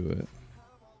going to do it.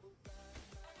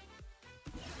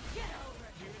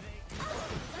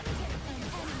 An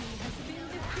enemy has been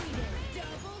defeated.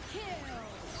 Double kill.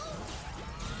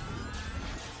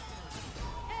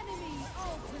 Enemy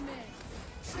ultimate.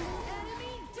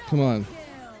 Enemy double Come on. kill.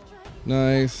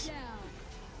 Nice. Down.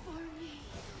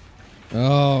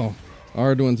 Oh,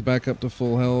 Arduin's back up to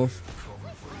full health.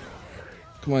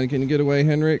 Come on, can you get away,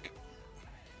 Henrik?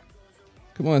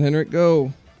 Come on, Henrik,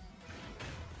 go.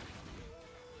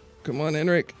 Come on,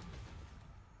 Henrik.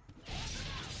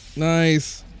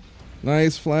 Nice.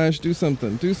 Nice, Flash. Do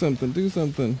something. Do something. Do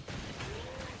something.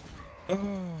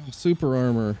 Oh, super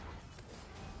armor.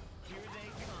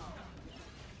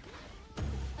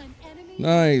 An enemy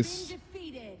Nice. has been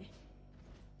defeated.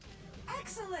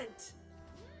 Excellent.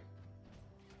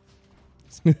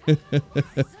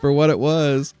 For what it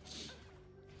was.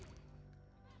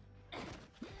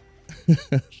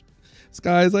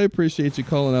 Skies, I appreciate you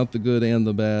calling out the good and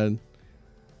the bad.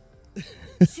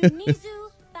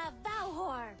 Shunizu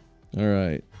Valor. All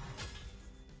right.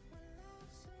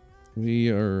 We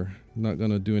are not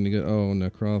going to do any good. Oh,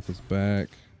 Necroth is back.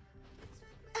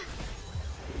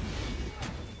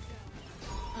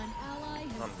 An ally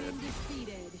has been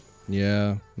defeated.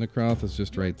 Yeah, Necroth is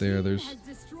just right there. Team There's has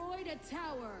destroyed a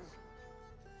tower.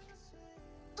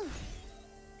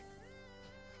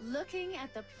 Looking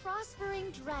at the prospering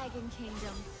Dragon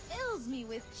Kingdom fills me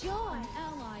with joy. An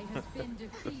ally has been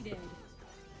defeated.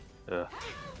 Ugh.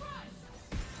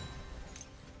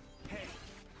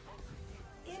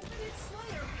 Infinite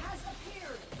Slayer has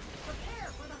appeared. Prepare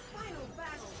for the final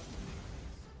battle.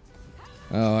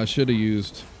 Oh, I should have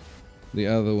used the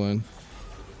other one.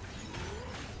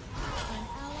 An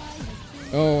ally has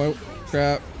been Oh,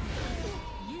 crap.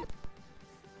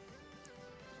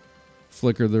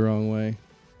 Flickered the wrong way.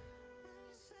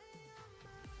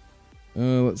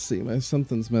 Let's see.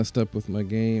 Something's messed up with my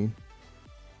game.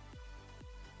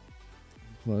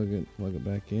 Plug it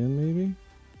back in, maybe.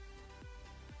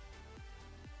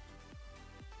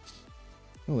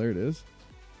 Oh, there it is.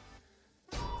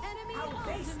 enemy Our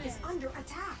base ultimate. is under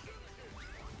attack.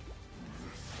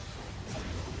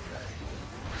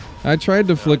 I tried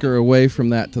to flicker away from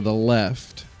that to the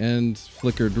left and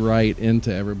flickered right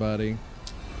into everybody.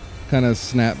 Kind of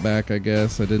snapped back, I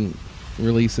guess. I didn't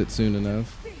release it soon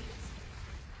enough.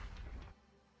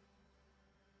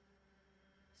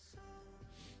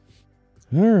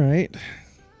 All right.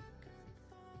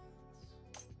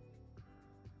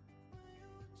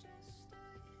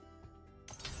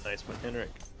 Nice one, Henrik.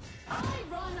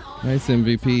 Nice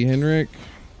MVP, Henrik.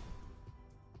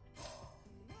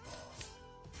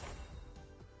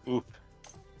 Oop.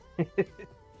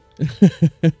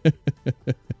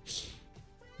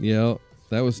 Yeah,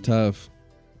 that was tough.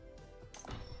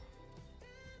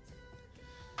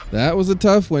 That was a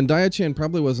tough one. Diachan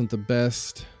probably wasn't the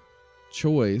best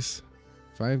choice.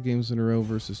 5 games in a row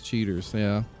versus cheaters.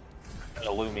 Yeah.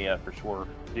 Illumia for sure.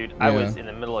 Dude, I Yeah. was in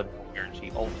the middle of nowhere and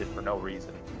she ulted for no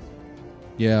reason.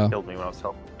 Yeah. Killed me when I was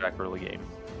helping back early game.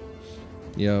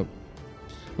 Yep.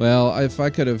 Well, if I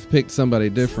could have picked somebody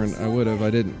different, I would have. I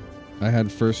didn't. I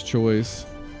had first choice.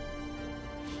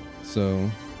 So.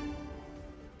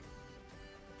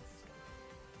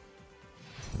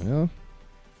 Well.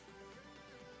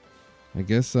 I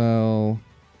guess I'll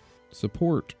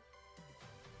support.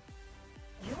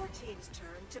 Your team's turn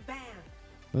to ban.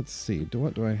 Let's see.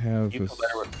 What do I have? You as- feel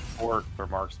better with support for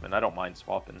marksman. I don't mind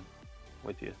swapping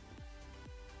with you.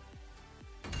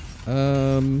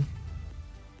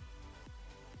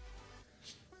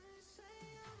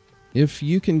 If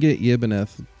you can get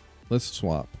Yiboneth, let's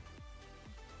swap.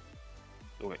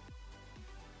 Okay.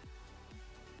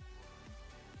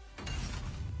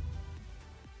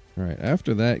 All right.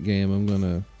 After that game, I'm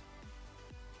gonna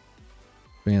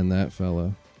ban that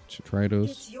fella. Tritos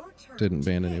It's your turn. didn't to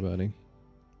ban pick. anybody.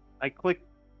 I clicked.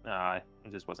 It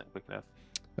just wasn't quick enough.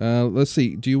 Let's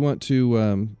see. Do you want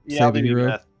to Yeah, I'll save a do hero?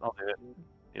 math. I'll do it.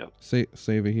 Yep.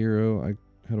 Save a hero.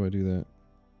 How do I do that?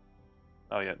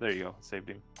 Oh yeah, there you go. Saved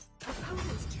him.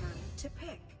 Opponent's turn to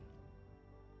pick.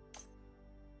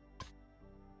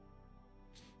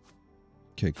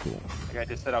 Okay, cool. Like I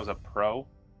just said, I was a pro.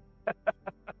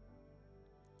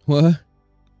 What?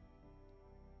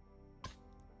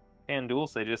 And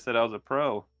Dulce just said I was a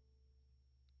pro.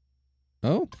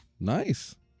 Oh,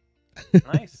 nice.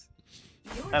 Nice.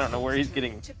 Your I don't know where he's turn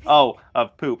getting. to pick. Oh,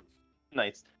 of poop.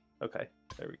 Nice. Okay,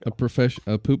 there we A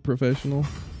go. a poop professional.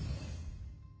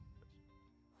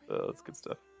 Oh, that's good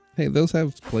stuff. Hey, those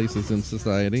have places in Opponent's turn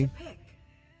society. to pick.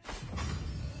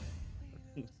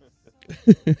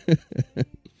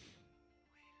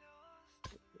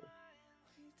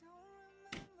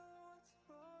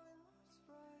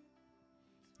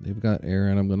 They've got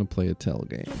Aaron. I'm gonna play a Tell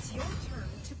game. It's your turn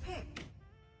to pick.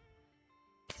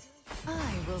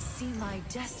 I will see my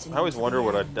destiny. I always to the wonder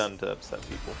what I've end. done to upset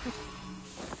people.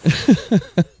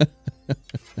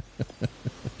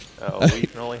 Oh, we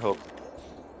can only hope.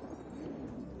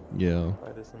 Yeah.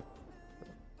 Why doesn't-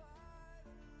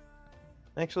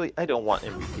 Actually, I don't want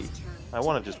MVP. Opponent's turn I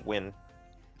want to just win.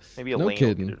 Maybe a No lane will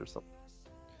kidding. get it or something.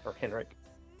 Or Henrik.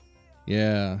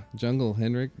 Yeah. Jungle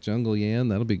Henrik, Jungle Yan.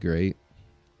 That'll be great.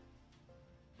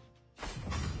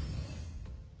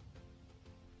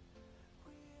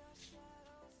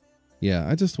 Yeah,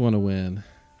 I just want to win.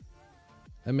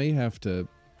 I may have to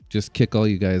just kick all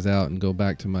you guys out and go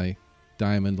back to my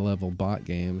diamond level bot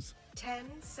games. 10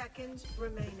 seconds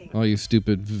remaining. All you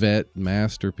stupid vet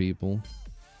master people.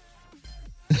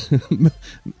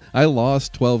 I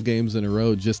lost 12 games in a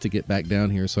row just to get back down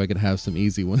here so I could have some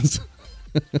easy ones.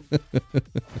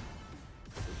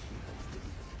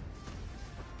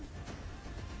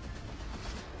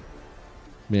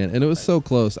 Man, and it was so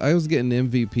close. I was getting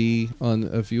MVP on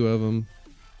a few of them,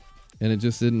 and it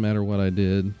just didn't matter what I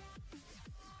did.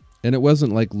 And it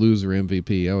wasn't like loser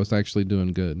MVP. I was actually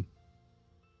doing good.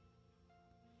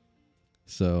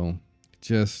 So,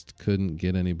 just couldn't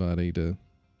get anybody to...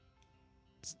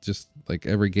 It's just like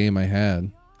every game I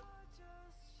had.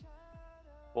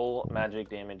 Full magic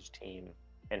damage team.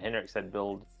 And Henrik said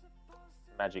build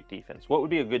magic defense. What would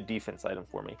be a good defense item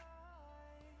for me?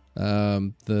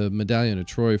 The Medallion of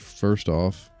Troy, first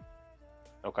off.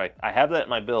 Okay, I have that in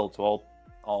my build, so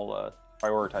I'll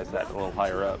prioritize that a little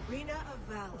higher up. Arena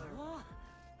of Valor.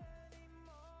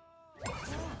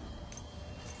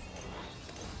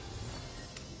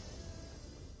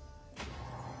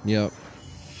 Yep.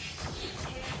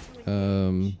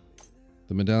 The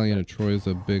Medallion of Troy is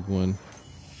a big one.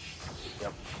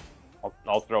 Yep,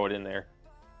 I'll throw it in there.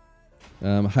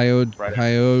 Right.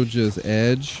 Hyoja's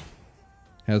Edge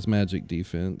has magic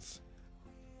defense.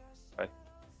 Okay.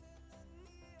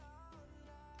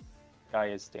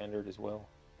 Gaia's standard as well.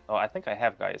 Oh, I think I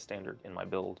have Gaia's standard in my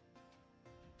build.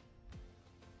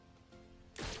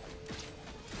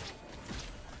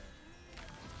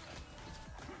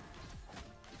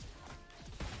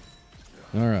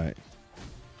 All right.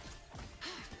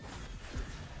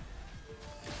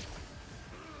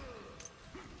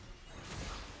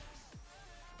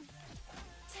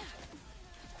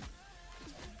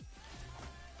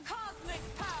 Cosmic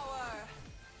power.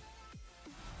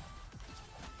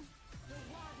 The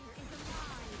water is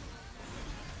alive.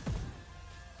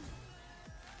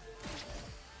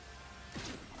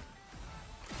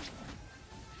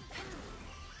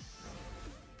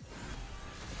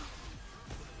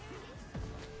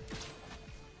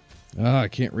 Ah, I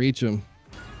can't reach him.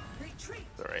 Retreat.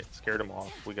 All right, scared him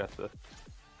off. We got the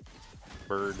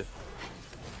bird.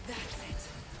 That's it.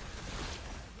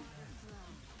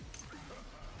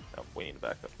 Oh, we need to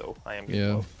back up though. I am getting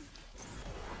Yeah. low.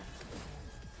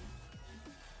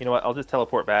 You know what? I'll just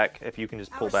teleport back. If you can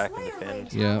just pull Our back and Slayer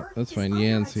defend. Lane Yeah, tower that's is fine. under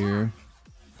Yan's attack. here.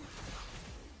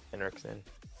 Henrik's in.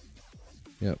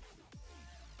 Yep.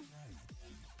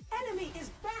 Enemy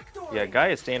is backdooring. Yeah,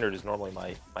 Gaia's standard is normally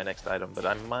my next item, but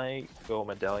I might go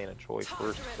Medallion of Troy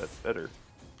first. That's better.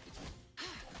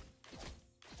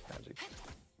 Magic.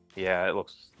 Yeah, it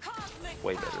looks Cosmic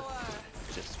way better. power.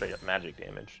 It's just straight up magic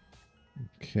damage.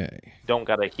 Okay. Don't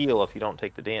gotta heal if you don't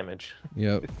take the damage.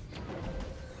 Yep.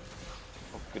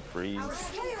 Oh, good freeze. Our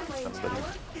Slayer Lane Somebody.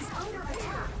 tower is under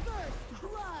attack. First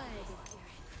blood.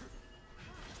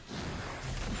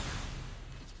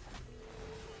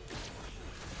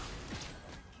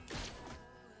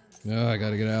 Oh, I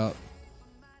gotta get out.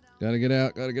 Gotta get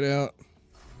out. Gotta get out.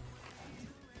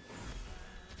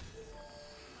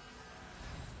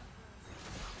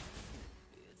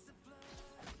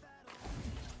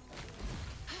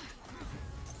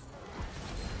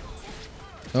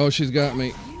 Oh, she's got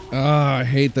me. Ah, I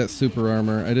hate that super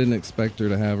armor. I didn't expect her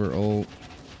to have her ult.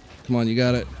 Come on, you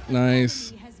got it.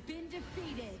 Nice. Has been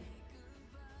defeated.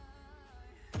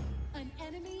 An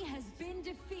enemy has been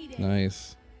defeated.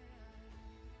 Nice.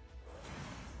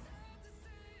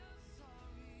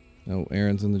 Oh,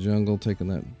 Aaron's in the jungle, taking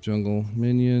that jungle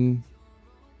minion.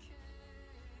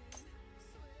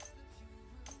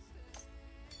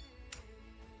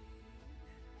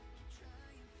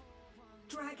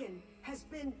 Dragon has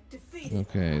been defeated.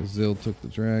 Okay, Zill took the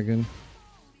dragon.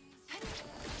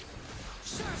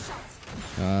 Sure shots.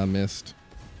 Ah, missed.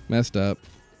 Messed up.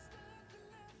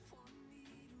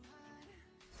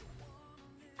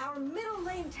 Our middle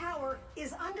lane tower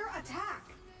is under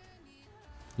attack.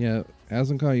 Yeah,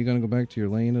 Azenkai, you gonna go back to your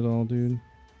lane at all, dude?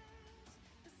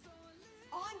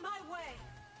 On my way.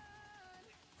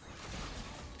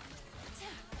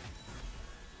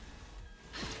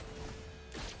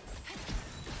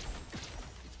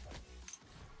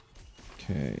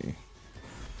 Okay.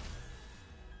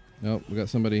 Nope, we got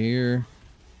somebody here.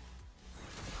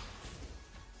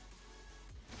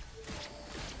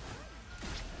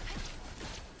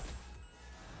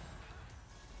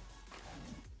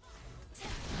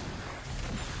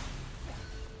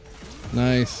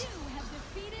 Nice. You have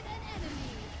defeated an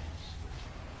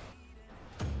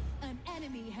enemy. An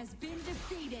enemy has been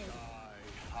defeated.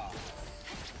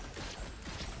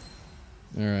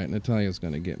 Alright, Natalia's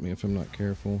gonna get me if I'm not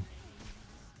careful.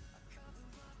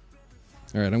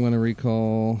 Alright, I'm gonna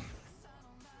recall.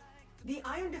 The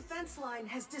iron defense line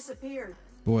has disappeared.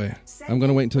 Boy, I'm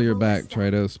gonna wait until you're back,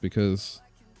 Tridos, because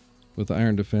with the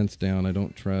iron defense down, I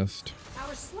don't trust.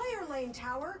 Our Slayer lane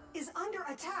tower is under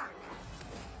attack.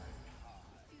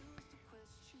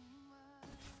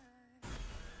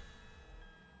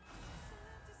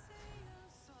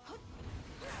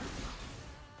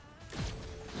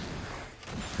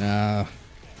 Ah.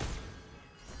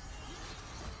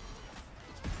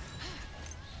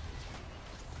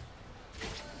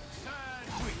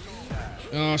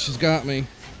 Oh, she's got me.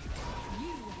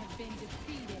 You have been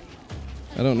defeated.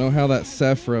 I don't know how that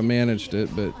Sephra managed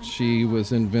it, but she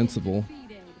was invincible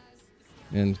Defeated.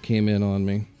 and came in on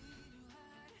me.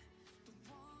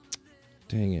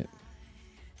 Dang it.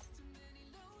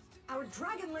 Our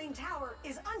dragon lane tower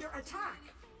is under attack.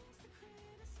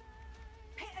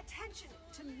 Pay attention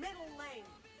to middle lane.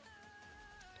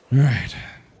 All right.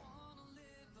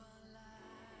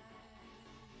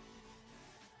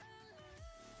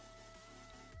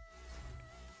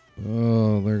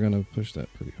 Oh, they're gonna push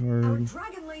that pretty Our hard.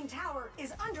 dragon lane tower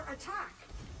is under attack.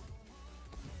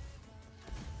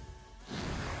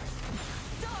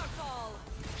 Starfall.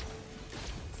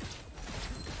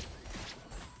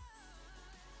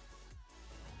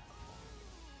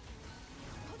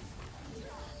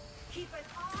 Keep an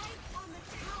eye on the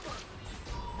tower.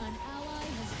 An ally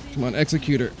has been Come on,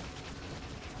 executor.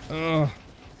 Oh.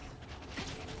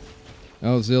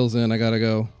 Oh, Zill's in. I gotta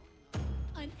go.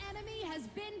 An enemy has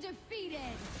been defeated.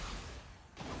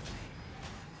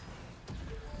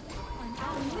 An Our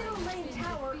ally middle has lane been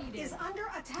tower defeated. is under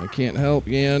attack. I can't help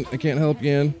Yan. I can't help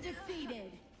Yan. Been defeated.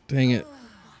 Dang it.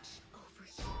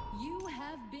 You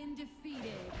have been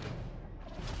defeated.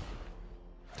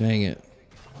 Dang it.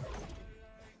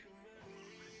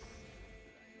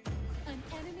 An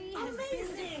enemy has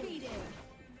Amazing. been defeated.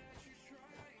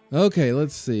 Okay,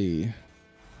 let's see.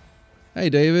 Hey,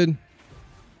 David.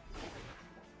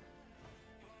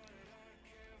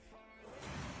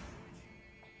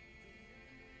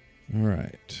 All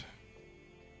right.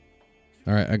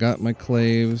 All right, I got my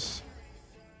claves.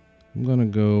 I'm going to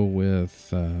go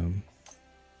with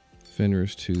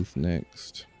Fenrir's Tooth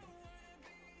next.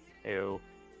 Ew.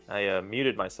 I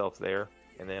muted myself there,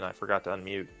 and then I forgot to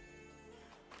unmute.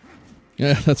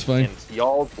 Yeah, that's fine. And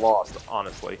y'all lost,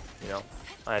 honestly. You know,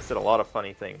 I said a lot of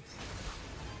funny things.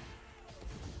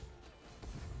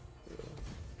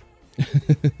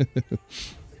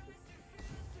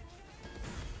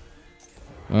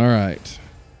 All right.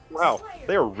 Wow,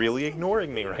 they are really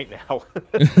ignoring me right now.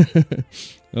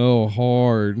 Oh,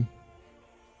 hard.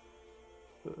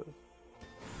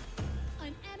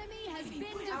 An enemy has been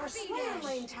Our Slayer defeated.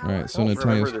 lane tower. All right, so I don't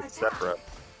remember Natalia's. this Sephra.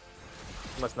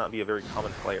 She must not be a very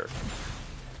common player.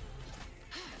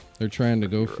 They're trying to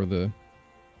go for the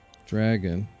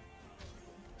dragon.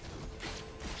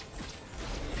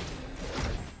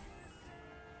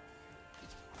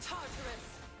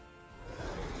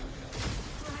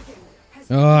 Dragon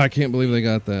has Oh, I can't believe they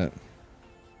got that.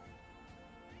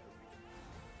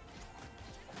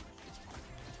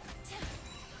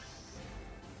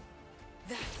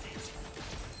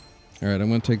 All right, I'm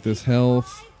gonna take this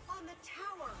health. on the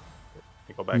tower.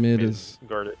 You go back Mid mid, is-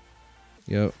 guard it.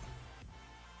 Yep.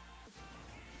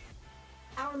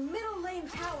 Our middle lane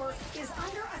tower is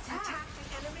under attack. Attack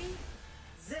the enemy.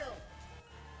 Zill.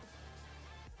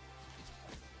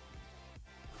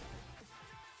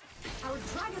 Our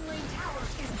dragon lane tower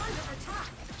is under attack.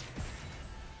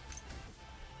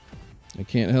 I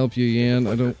can't help you, Yan.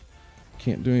 I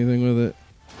can't do anything with it.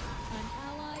 An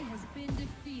ally has been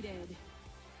defeated.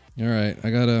 All right,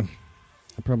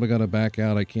 I probably gotta back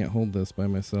out. I can't hold this by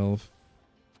myself.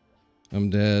 I'm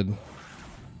dead.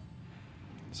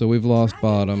 So we've lost Dragon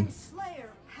bottom. and Slayer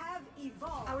have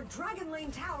evolved. Our dragon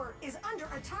lane tower is under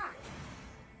attack.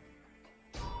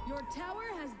 Your tower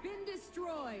has been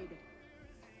destroyed.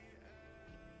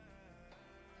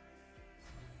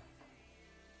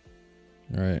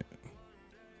 All right.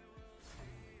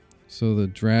 So the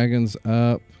dragon's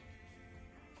up.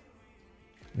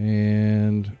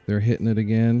 And they're hitting it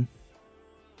again.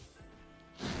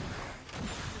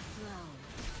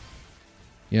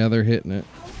 Yeah, they're hitting it.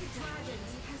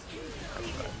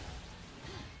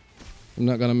 I'm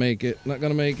not gonna make it. Not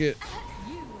gonna make it.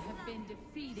 You have been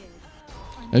defeated.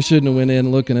 I shouldn't have went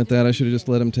in looking at that. I should have just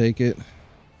let him take it.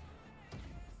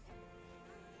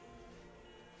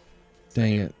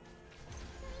 Dang it.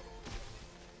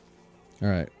 All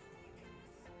right.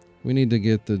 We need to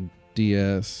get the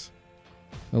DS.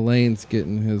 Elaine's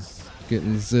getting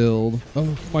zilled. Oh,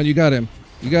 come on, you got him.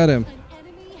 You got him. An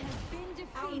enemy has been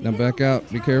defeated. Now back out.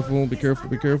 Be careful. Be careful.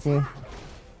 Be careful.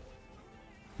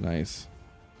 Nice.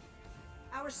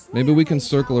 Our Slayer Maybe we can lane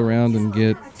circle tower around is and under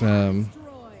get attack.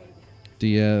 Destroyed.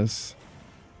 DS.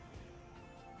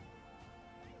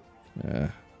 Yeah.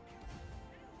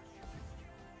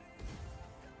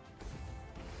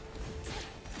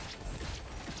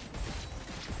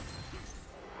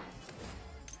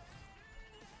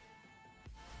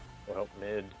 Well,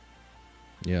 mid.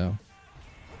 Yeah.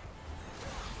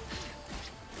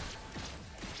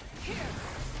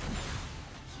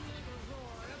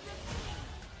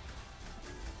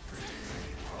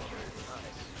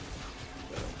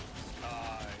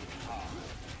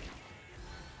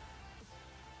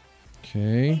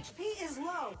 Okay. HP is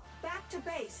low. Back to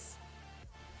base.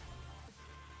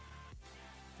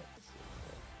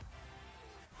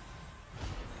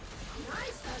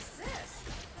 Nice assist.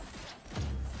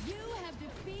 You have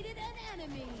defeated an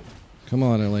enemy. Come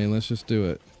on, Elaine. Let's just do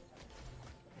it.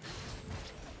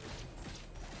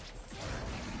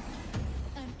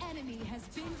 An enemy has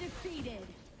been defeated.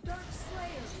 Dark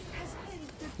Slayer has been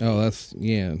defeated. Oh, that's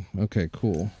Yan. Okay,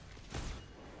 cool.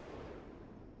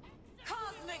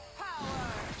 Cosmic power.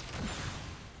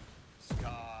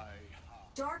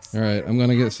 Dark All right, Slayer I'm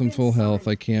gonna get has some been full health.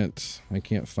 summoned. I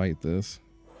can't fight this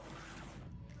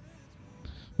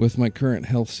with my current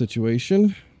health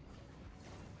situation.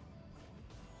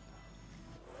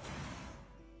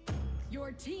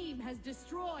 Your team has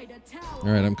destroyed a tower. All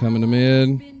right, I'm coming to An ally has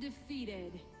mid. been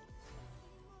defeated.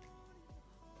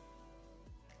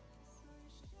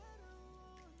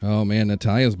 Oh man,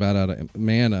 Natalia's about out of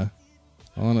mana.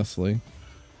 Honestly.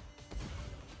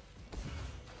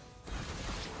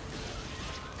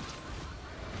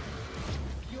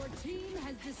 Your team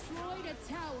has destroyed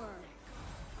a tower.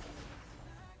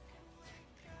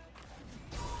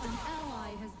 An ally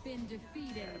has been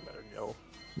defeated. Better go.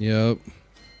 Yep.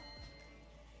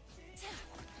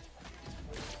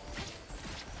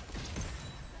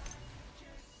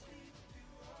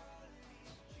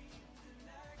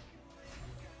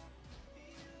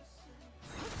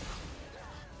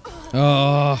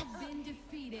 Oh, Been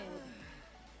defeated.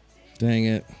 dang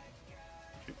it.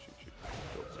 Shoot, shoot, shoot.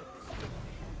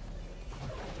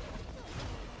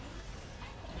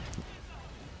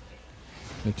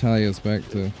 Natalia's back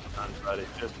to. I'm ready.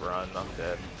 Just run. I'm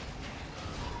dead.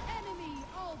 Enemy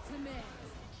ultimate.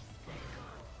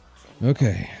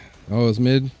 Okay. Oh, is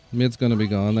mid? Mid's gonna be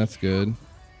gone. That's good.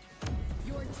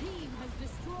 Your team has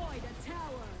destroyed a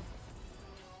tower.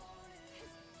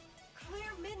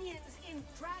 Clear minions in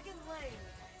Dragon Lane.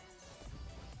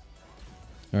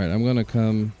 All right, I'm gonna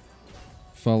come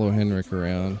follow Henrik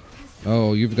around.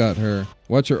 Oh, you've got her.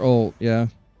 Watch her ult. Yeah.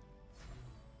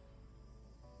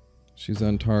 She's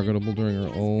untargetable during her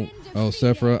ult. Oh,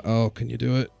 Sephira. Oh, can you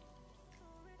do it?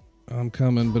 I'm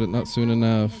coming, but not soon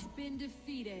enough. Has been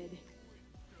defeated.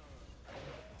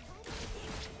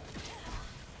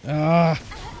 Ah,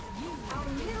 Our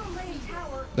middle lane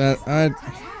tower that is I under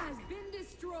attack. Has been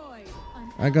destroyed.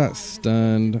 An I got ally has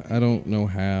stunned. I don't know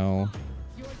how.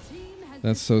 Your team has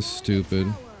That's so destroyed a stupid.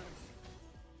 tower.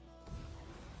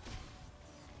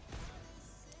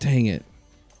 Dang it.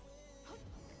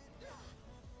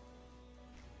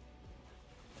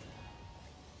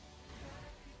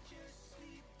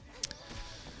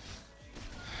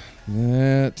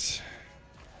 That.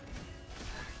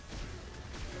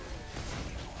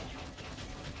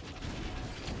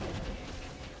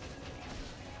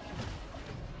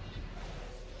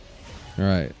 All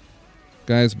right.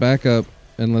 Guys, back up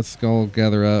and let's all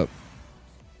gather up.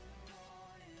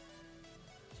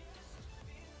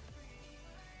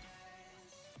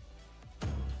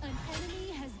 An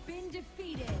enemy has been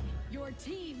defeated. Your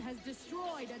team has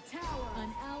destroyed a tower. An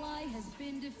ally has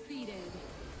been defeated.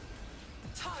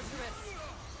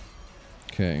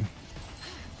 Okay.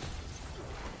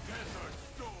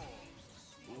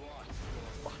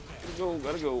 Gotta go,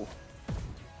 gotta go.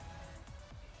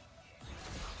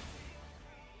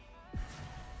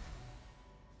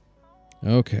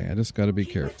 Okay, I just got to be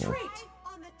careful. Retreat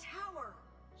on the tower.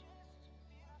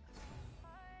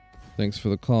 Thanks for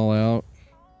the call out.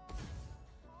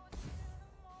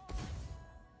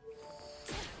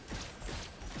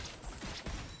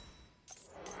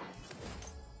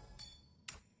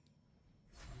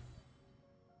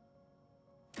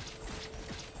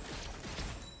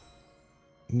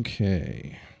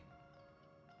 Okay.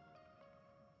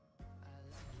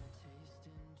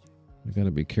 I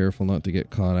gotta be careful not to get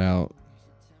caught out.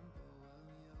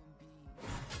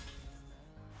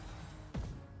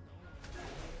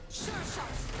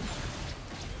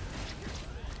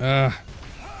 Ah,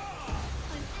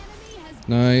 An enemy has been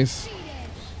nice. defeated.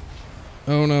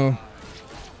 Oh no.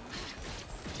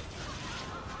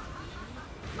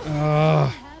 Ah,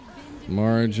 Have been defeated.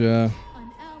 Marja.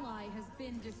 An ally has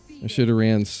been defeated. I should have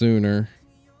ran sooner.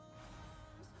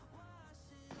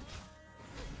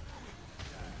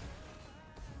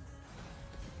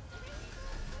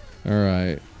 All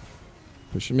right.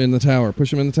 Push him in the tower.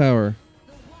 Push him in the tower.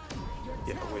 Your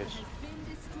Yeah, tower wish. has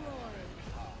been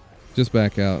destroyed. Just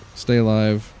back out. Stay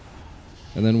alive.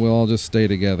 And then we'll all just stay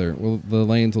together. The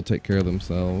lanes will take care of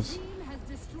themselves. Team has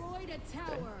destroyed a Okay,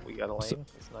 tower. we got a lane.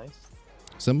 That's nice.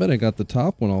 Somebody got the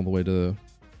top one all the way to...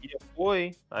 Yeah,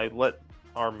 boy. I let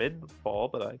our mid fall,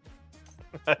 but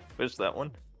I pushed that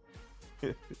one.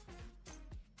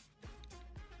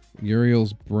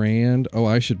 Uriel's brand. Oh,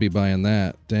 I should be buying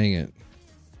that. Dang it.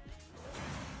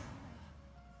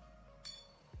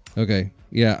 Okay.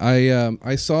 Yeah,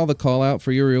 I saw the call out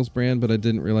for Uriel's brand, but I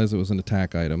didn't realize it was an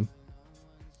attack item.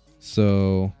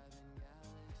 So,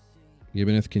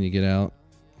 Gibboneth, can you get out?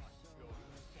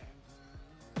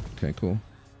 Okay, cool.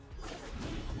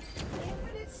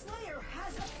 Infinite Slayer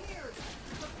has appeared.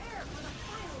 Prepare for the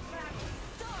final battle.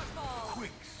 Starfall.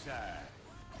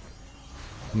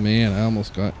 Man, I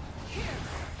almost got... An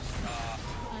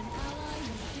ally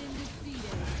has been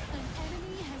defeated. An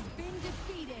enemy has been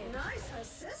defeated. Nice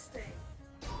assisting.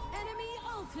 Enemy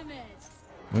ultimate.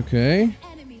 Okay.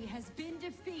 Enemy has been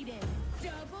defeated.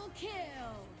 Double kill.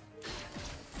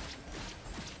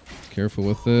 Careful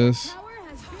with this. Tower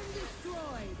has been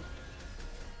destroyed.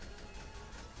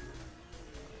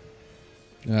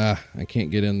 Ah, I can't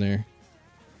get in there.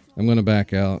 I'm going to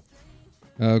back out.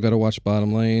 Oh, got to watch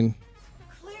bottom lane.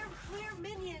 Clear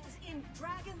minions in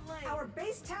Dragon Lane. Our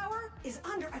base tower is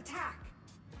under attack.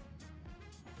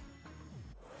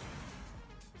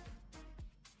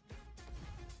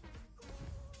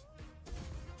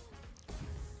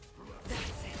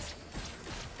 That's it.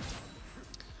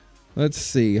 Let's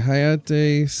see.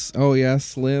 Hayate. Oh yeah,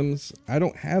 Slims. I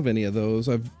don't have any of those.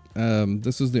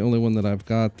 This is the only one that I've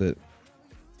got that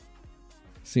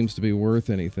seems to be worth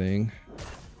anything.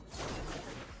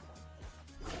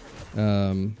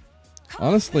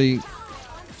 Honestly,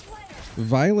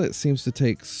 Violet seems to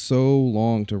take so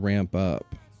long to ramp up.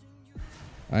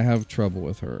 I have trouble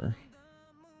with her.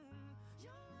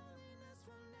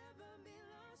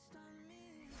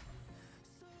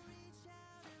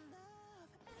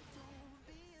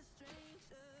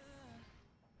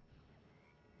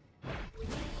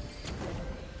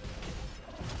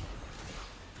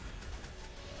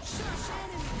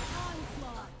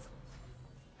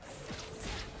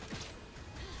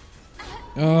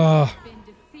 Oh, Been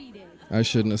defeated. I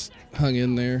shouldn't have hung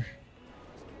in there.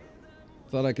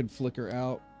 Thought I could flicker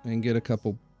out and get a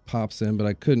couple pops in, but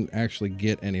I couldn't actually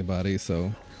get anybody,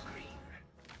 so...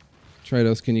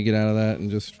 Trados, can you get out of that and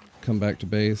just come back to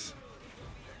base?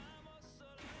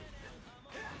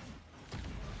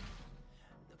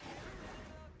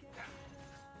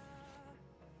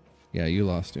 Yeah, you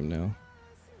lost him now.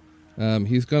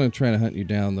 He's gonna try to hunt you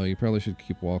down, though. You probably should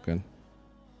keep walking.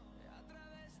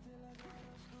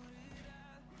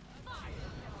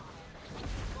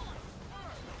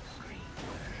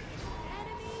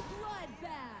 Enemy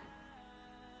bloodbath.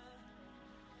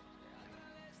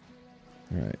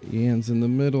 Alright, Yan's in the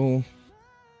middle.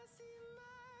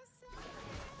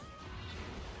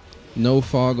 No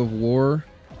fog of war.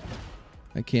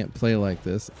 I can't play like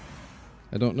this.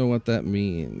 I don't know what that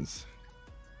means.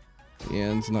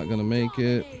 Ian's not gonna make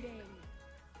it.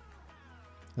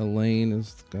 Elaine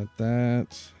has got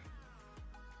that.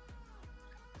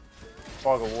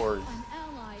 Fog of War is An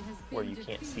ally has been where you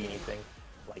can't see defeated. anything.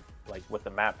 Like with the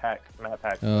map pack. Map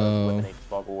pack Oh. eliminates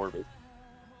Fog of War. Basically.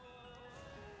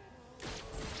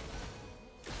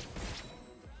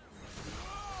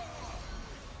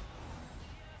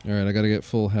 Alright, I gotta get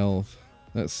full health.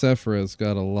 That Sephiroth's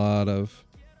got a lot of...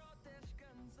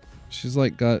 She's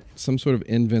like got some sort of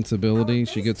invincibility.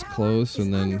 She gets close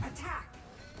and then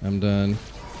I'm done. An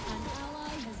ally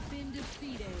has been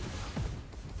defeated.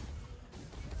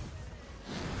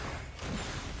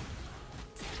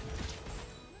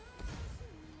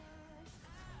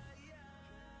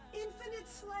 Infinite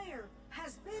Slayer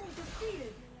has been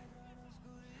defeated.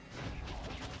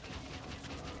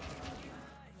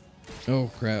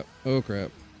 Oh crap. Oh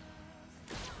crap.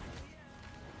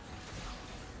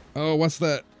 Oh, what's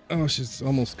that? Oh, she's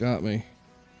almost got me.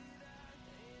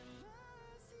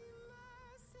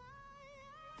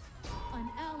 An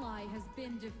ally has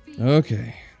been defeated.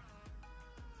 Okay.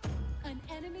 An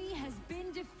enemy has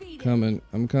been defeated. Coming.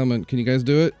 I'm coming. Can you guys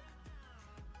do it?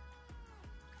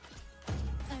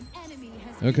 An enemy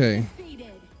has Okay. been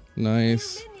defeated.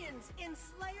 Nice. Clear minions in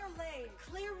Slayer Lane.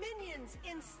 Clear minions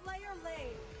in Slayer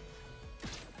Lane.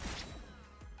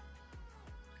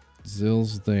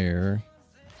 Zill's there.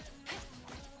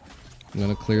 I'm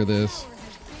gonna clear this. Tower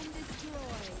has been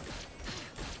destroyed.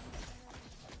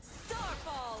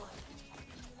 Starfall.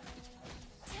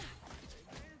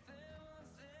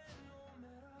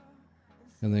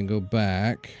 And then go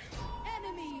back.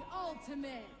 Enemy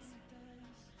ultimate.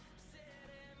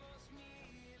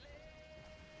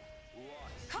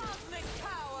 Cosmic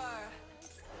power.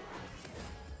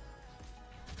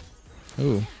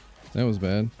 Oh, that was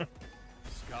bad.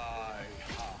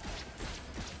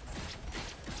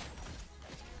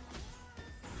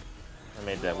 I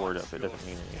made that word up. It doesn't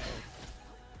mean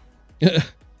anything.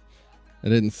 I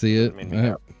didn't see it. Doesn't mean me I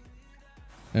happy.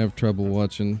 have trouble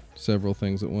watching several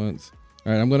things at once.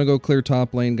 All right, I'm gonna go clear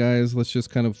top lane, guys. Let's just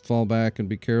kind of fall back and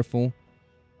be careful.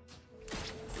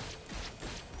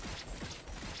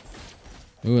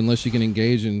 Ooh, unless you can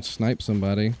engage and snipe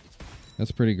somebody.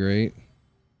 That's pretty great.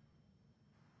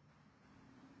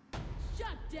 Shut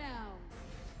down.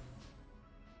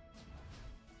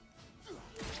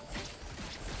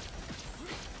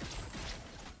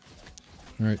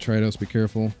 All right, Tridos, be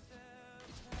careful.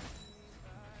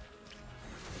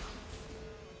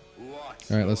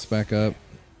 All right, let's back up,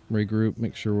 regroup,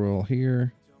 make sure we're all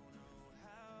here.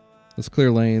 Let's clear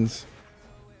lanes.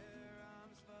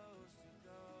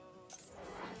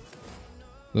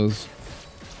 Those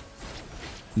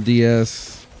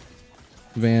DS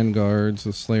vanguards,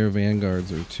 the Slayer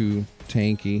vanguards are too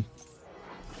tanky.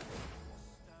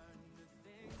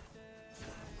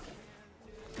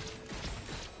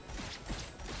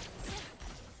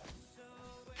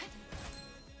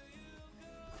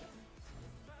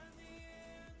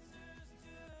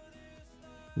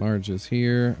 Marge is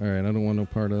here. All right, I don't want no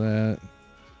part of that.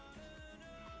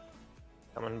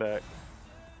 Coming back.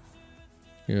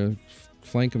 Here,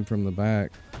 flank him from the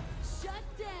back. Shut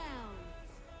down.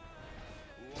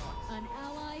 An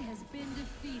ally has been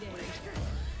defeated.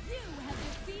 You have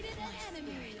defeated an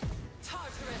enemy.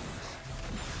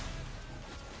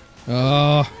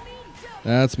 Oh,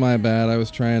 that's my bad. I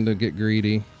was trying to get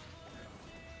greedy.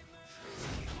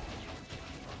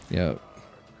 Yep.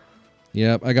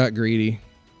 Yep, I got greedy.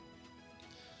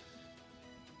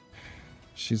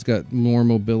 She's got more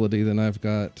mobility than I've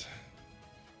got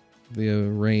the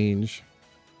range.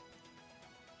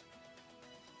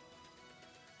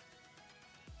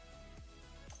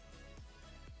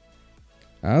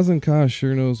 Azenka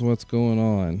sure knows what's going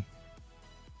on.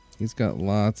 He's got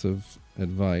lots of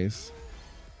advice.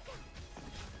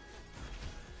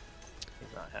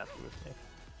 He's not happy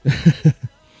with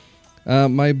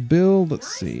me. My build, let's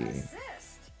see. Assist.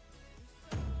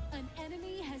 An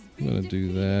enemy has I'm been gonna do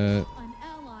defeated. that. An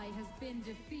ally has been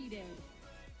defeated.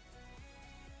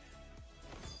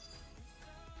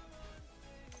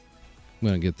 I'm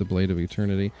gonna get the Blade of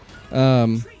Eternity.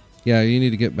 Yeah, you need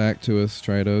to get back to us,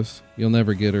 Tridos. You'll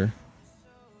never get her.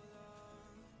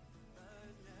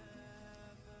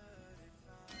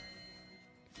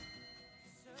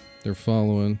 They're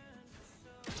following.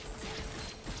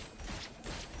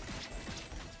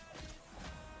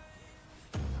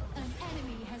 An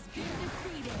enemy has been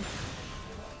defeated.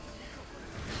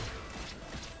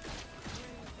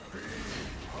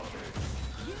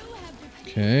 You have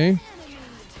defeated Okay. an enemy.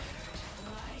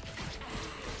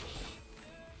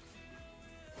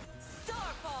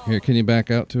 Here, can you back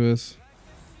out to us?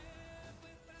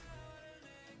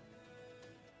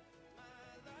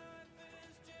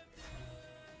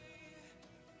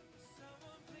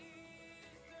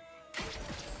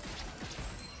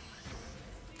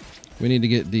 We need to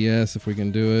get DS if we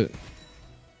can do it.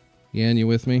 Yan, you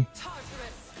with me?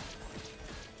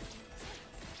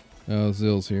 Oh,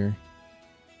 Zill's here.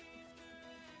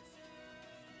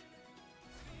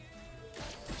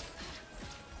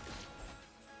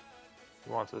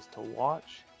 He wants us to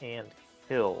watch and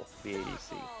kill the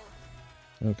ADC.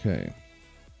 Okay.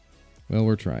 Well,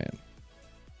 we're trying.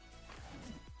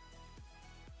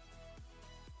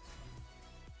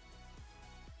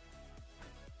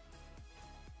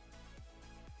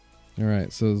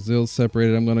 Alright, so Zill's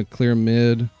separated. I'm going to clear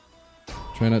mid.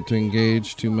 Try not to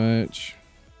engage too much.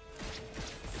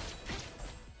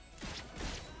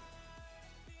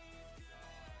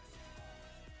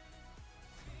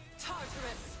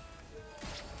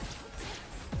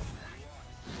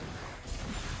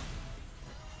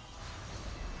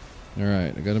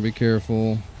 Alright, I gotta be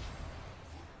careful.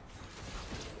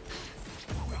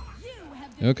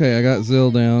 Okay, I got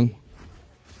Zill down.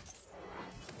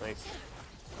 Nice.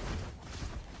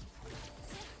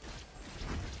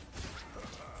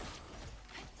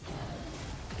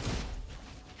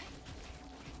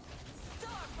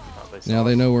 Now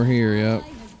they know we're here, yep. Ally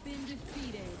has been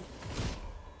defeated.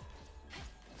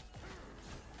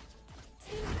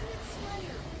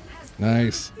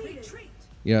 Nice. Retreat.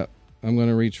 Yep, I'm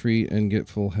gonna retreat and get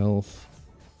full health.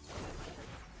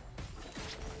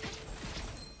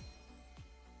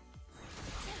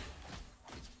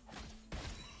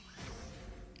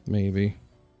 Maybe.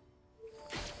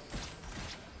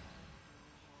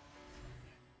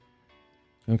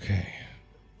 Okay.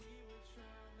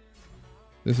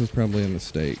 This is probably a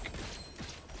mistake.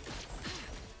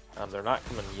 They're not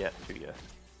coming yet to you.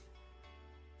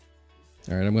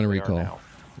 Alright, I'm gonna They are recall. now.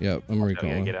 Yep, I'm Yeah,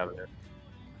 recalling. get out of there.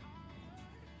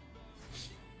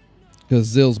 Because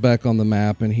Zill's back on the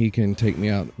map and he can take me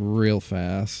out real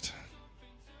fast.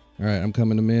 Alright, I'm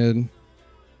coming to mid.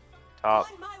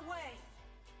 Top. On my way.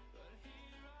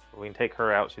 We can take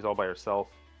her out. She's all by herself.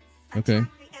 Okay.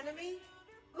 Attack the enemy.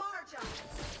 March up.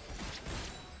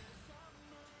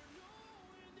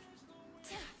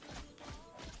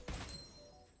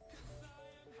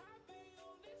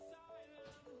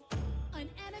 An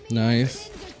enemy Nice. has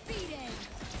been defeated.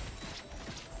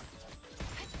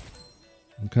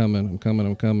 I'm coming, I'm coming,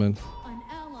 I'm coming. An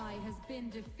ally has been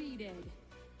defeated.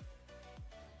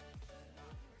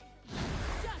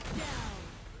 Shut down.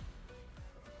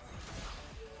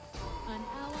 An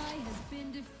ally has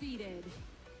been defeated.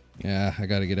 Yeah, I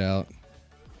gotta get out.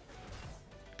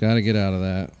 Gotta get out of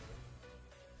that.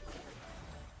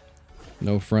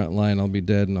 No front line, I'll be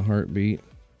dead in a heartbeat.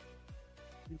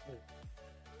 If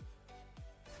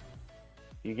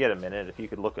you get a minute, if you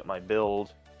could look at my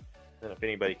build, and if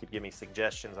anybody could give me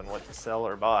suggestions on what to sell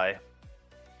or buy.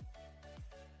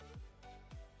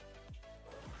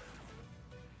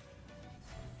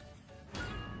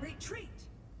 Retreat.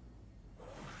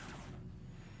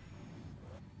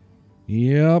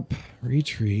 Yep,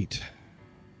 retreat.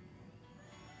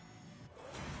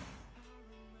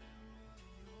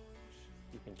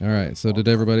 You can Alright, so did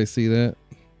everybody see that?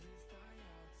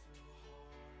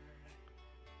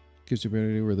 Gives you a better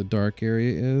idea where the dark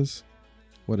area is.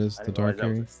 What is I the didn't realize dark that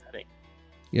was area? a setting.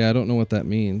 Yeah, I don't know what that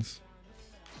means.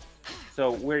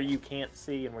 So where you can't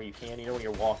see and where you can, you know when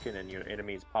you're walking and your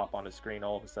enemies pop on the screen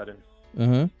all of a sudden?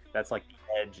 Uh-huh. That's like the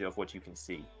edge of what you can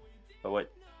see. But what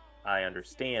I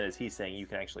understand is he's saying you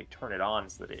can actually turn it on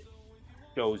so that it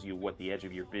shows you what the edge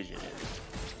of your vision is.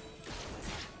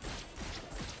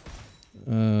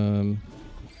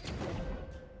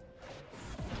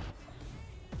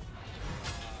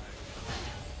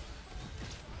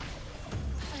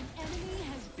 An enemy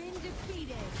has been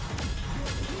defeated.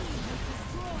 Your team has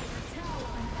destroyed a tower.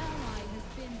 An ally has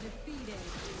been defeated.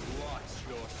 Watch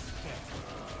your step.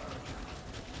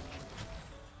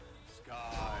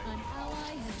 Sky. An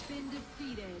ally has been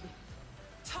defeated.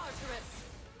 Tartarus.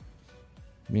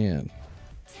 Man.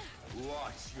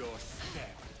 Watch your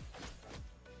step.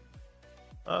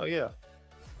 Oh yeah.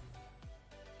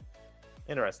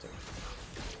 Interesting.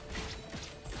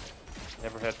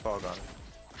 Never had fog on.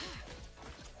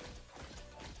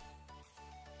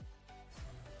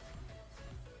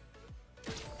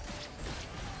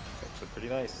 Actually pretty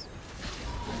nice.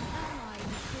 An ally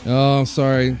has been Oh, I'm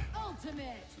sorry. ultimate.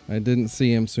 I didn't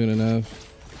see him soon enough.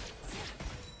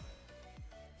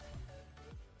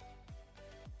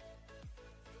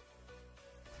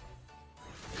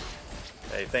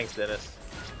 Hey, thanks Dennis.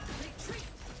 Retreat.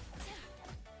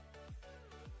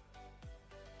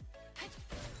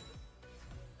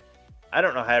 I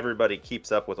don't know how everybody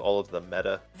keeps up with all of the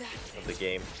meta of the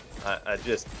game. I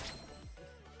just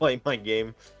play my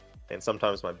game, and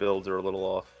sometimes my builds are a little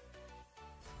off.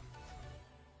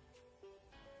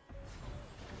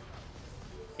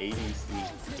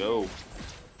 ADC, go.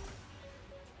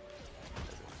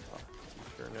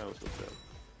 Sure knows what's up.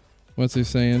 What's he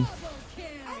saying?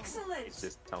 Excellent. He's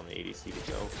just telling the ADC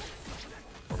to go.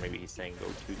 Or maybe he's saying go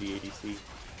to the ADC.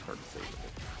 Hard to say.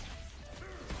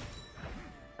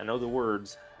 I know the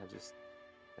words, I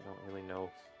don't really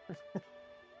know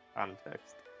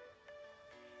context.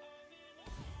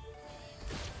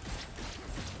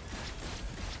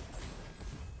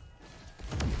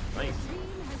 Nice.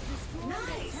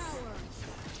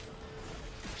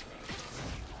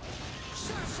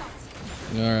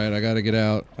 All right, I got to get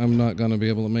out. I'm not going to be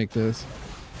able to make this.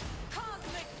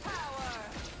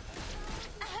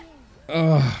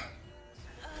 Oh,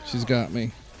 she's got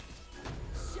me.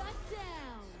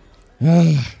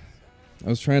 I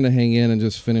was trying to hang in and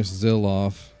just finish Zill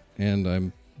off, and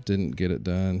I didn't get it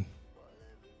done.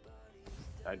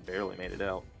 I barely made it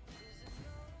out.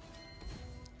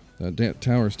 That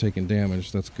tower's taking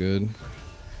damage. That's good.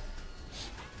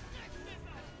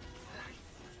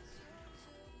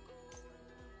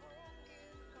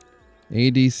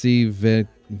 ADC Vete.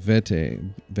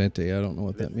 I don't know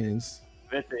what that means.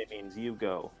 Vete means you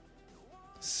go.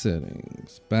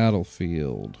 Settings.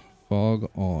 Battlefield. Fog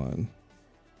on.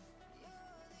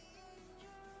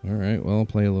 Alright, well, I'll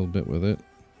play a little bit with it.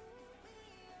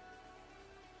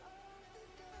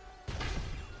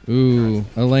 Ooh,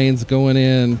 Elaine's going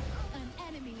in.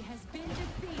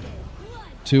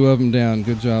 Two of them down.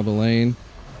 Good job, Elaine.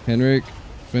 Henrik,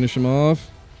 finish him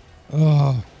off.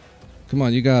 Oh, come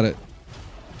on, you got it.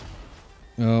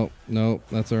 Oh, no,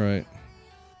 that's alright.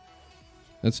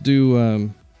 Let's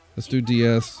do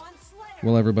DS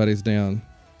while everybody's down.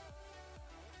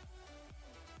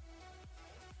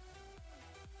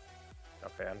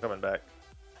 Okay, I'm coming back.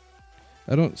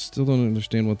 Still don't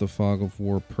understand what the Fog of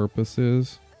War purpose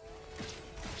is.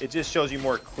 It just shows you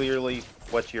more clearly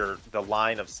what the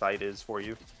line of sight is for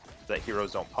you. That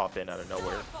heroes don't pop in out of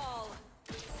nowhere.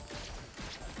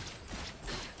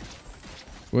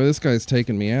 Boy, this guy's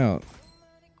taking me out.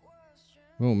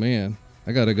 Oh man,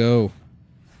 I gotta go.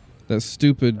 That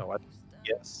stupid. No,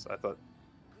 yes, I thought.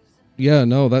 Yeah,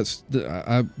 no,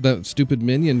 that stupid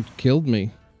minion killed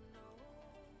me.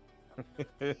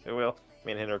 Well,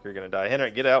 me and Henrik are gonna die.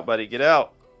 Henrik, get out, buddy, get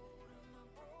out.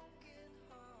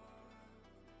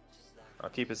 I'll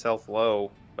keep his health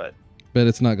low, but. Bet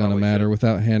it's not gonna matter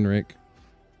without Henrik.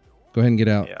 Go ahead and get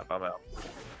out. Yeah, I'm out.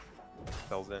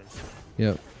 Hell's in.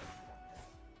 Yep.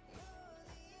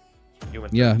 You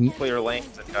went Yeah. clear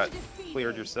lanes and got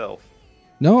cleared yourself.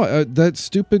 No, that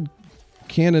stupid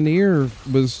cannoneer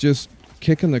was just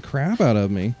kicking the crap out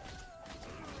of me.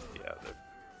 Yeah,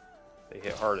 they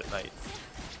hit hard at night.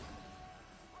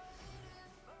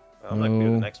 I'm not gonna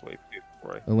do the next wave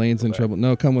before I Elaine's go in back. trouble.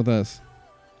 No, come with us.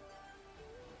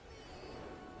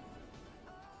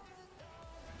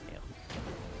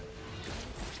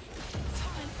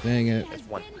 Dang it. If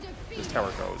this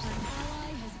tower goes.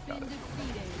 Got it.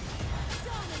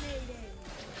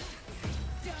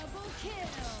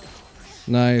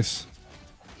 Nice.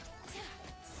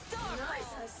 Nice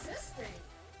assisting.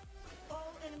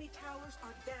 All enemy towers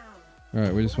are down. All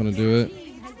right, we just want to do it.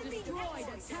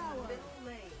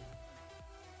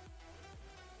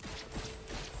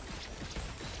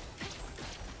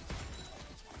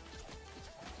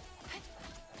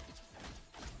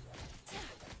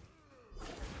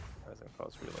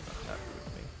 Really not happy with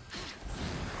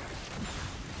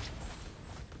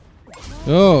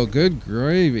me. Oh, good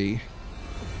gravy.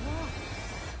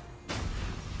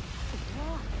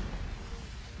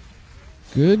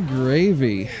 Good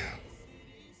gravy.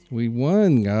 We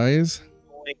won, guys.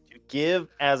 I'm going to give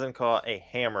Azenkaw a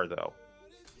hammer, though.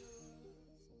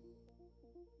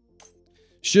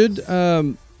 Should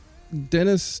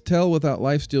Dennis Tell without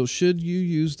lifesteal, should you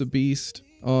use the beast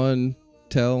on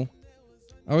Tell?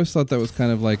 I always thought that was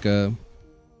kind of like a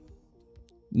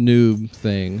noob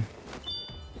thing.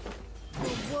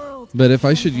 But if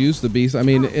I should use the beast, I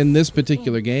mean, in this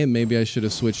particular game, maybe I should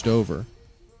have switched over.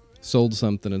 Sold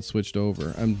something and switched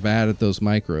over. I'm bad at those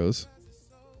micros.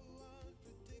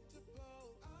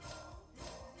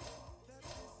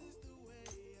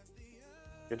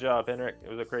 Good job, Henrik. It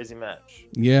was a crazy match.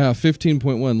 Yeah,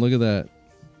 15.1. Look at that.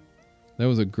 That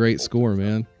was a great score,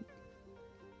 man.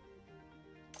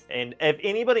 And if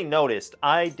anybody noticed,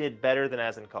 I did better than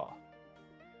Azenkaw.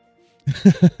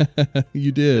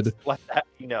 You did. Just let that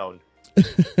be known.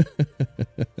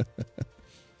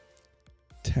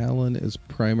 Talon is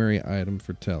primary item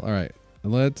for Tell. All right.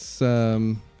 let's let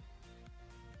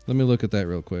me look at that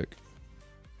real quick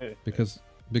because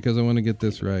I want to get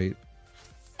this right.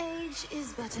 Age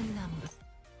is but a number.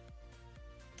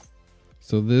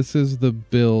 So this is the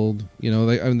build. You know,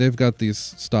 they've got these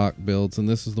stock builds, and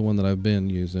this is the one that I've been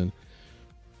using.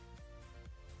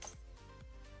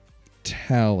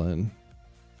 Talon.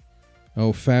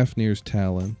 Oh, Fafnir's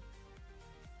Talon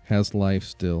has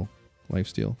lifesteal.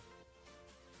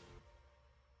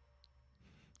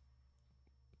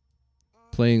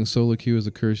 Playing solo queue is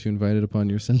a curse you invited upon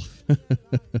yourself.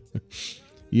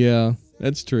 Yeah,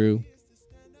 that's true.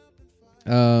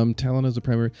 Talon is a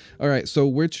primary. All right, so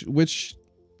which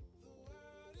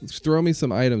throw me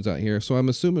some items out here. So I'm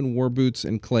assuming War Boots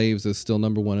and Claves is still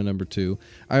number 1 and number 2.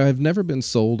 I have never been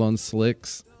sold on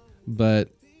Slicks, but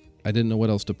I didn't know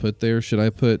what else to put there. Should I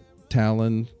put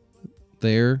Talon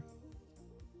there?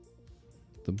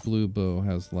 The blue bow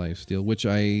has lifesteal, which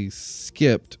I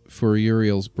skipped for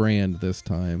Uriel's brand this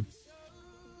time.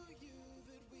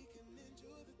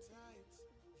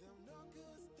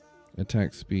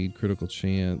 Attack speed, critical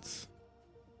chance.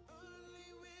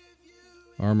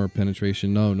 Armor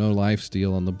penetration. No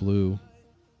lifesteal on the blue.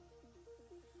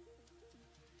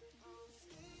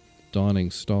 Dawning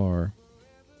Star.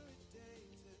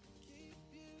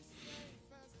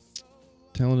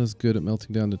 Talon is good at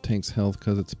melting down the tank's health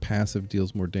because its passive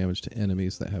deals more damage to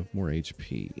enemies that have more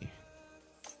HP.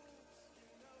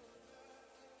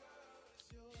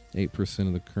 8%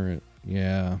 of the current.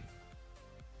 Yeah.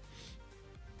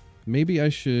 Maybe I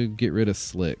should get rid of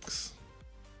Slicks.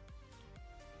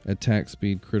 Attack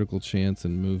speed, critical chance,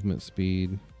 and movement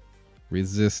speed.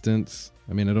 Resistance.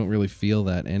 I mean, I don't really feel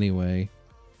that anyway.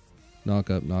 Knock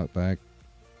up, knock back.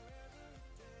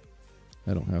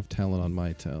 I don't have Talon on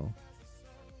my tel.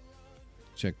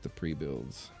 Check the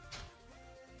pre-builds.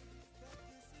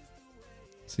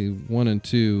 See, 1 and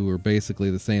 2 are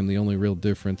basically the same. The only real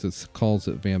difference is calls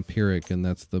it vampiric, and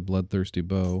that's the bloodthirsty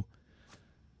bow.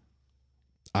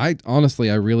 I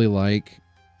really like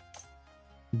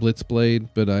Blitzblade,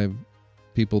 but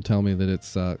people tell me that it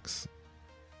sucks.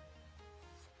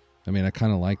 I mean, I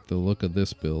kind of like the look of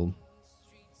this build.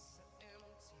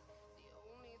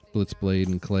 Blitzblade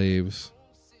and Claves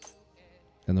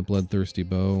and the bloodthirsty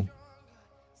bow.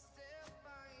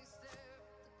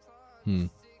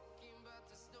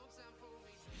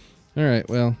 Alright,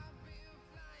 well,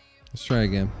 let's try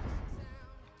again.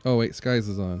 Oh wait, Skies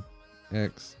is on.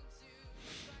 X.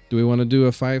 Do we want to do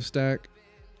a 5-stack?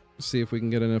 See if we can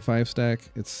get in a 5-stack.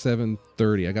 It's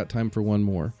 7:30. I got time for one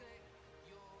more.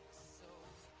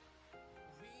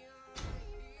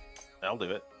 I'll do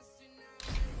it.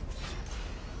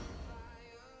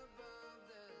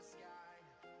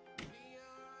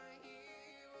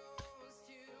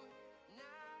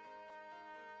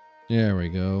 There we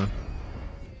go.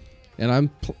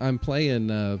 And I'm playing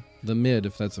the mid,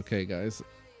 if that's okay, guys.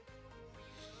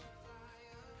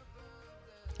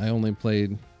 I only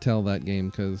played Tell that game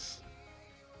because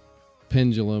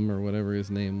Pendulum, or whatever his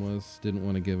name was, didn't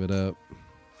want to give it up.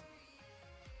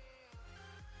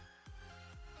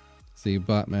 See,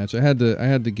 bot match. I had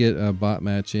to get a bot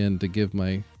match in to give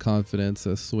my confidence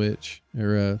a switch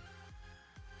or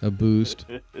a boost.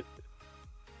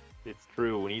 It's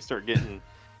true. When you start getting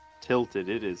tilted,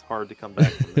 it is hard to come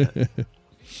back from that.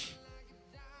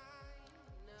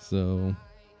 So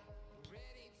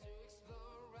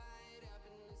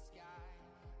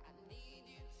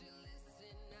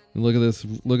look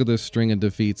at this string of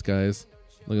defeats, guys.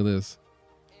 Look at this.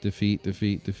 Defeat,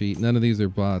 defeat, defeat. None of these are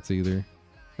bots either.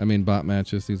 I mean bot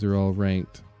matches. These are all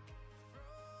ranked.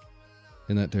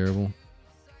 Isn't that terrible?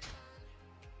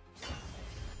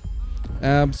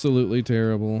 Absolutely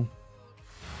terrible.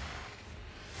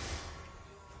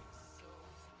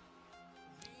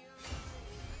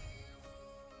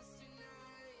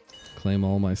 Claim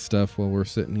all my stuff while we're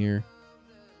sitting here.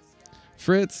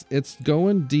 Fritz, it's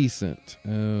going decent.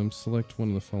 Select one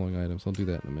of the following items. I'll do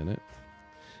that in a minute.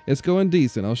 It's going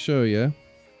decent. I'll show you.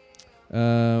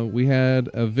 We had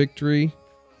a victory.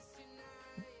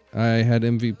 I had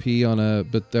MVP on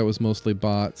but that was mostly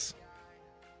bots.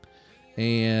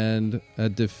 And a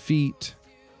defeat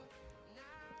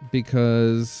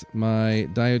because my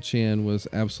Diochan was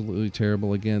absolutely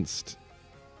terrible against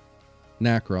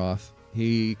Nakroth.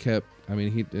 He kept,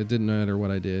 it didn't matter what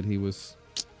I did. He was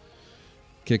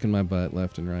kicking my butt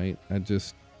left and right. I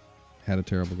just had a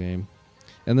terrible game.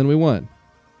 And then we won.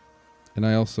 And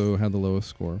I also had the lowest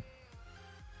score.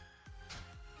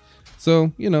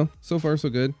 So, so far so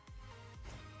good.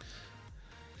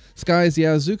 Skies,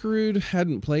 yeah, Zukarud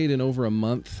hadn't played in over a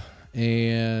month.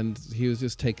 And he was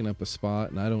just taking up a spot.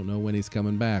 And I don't know when he's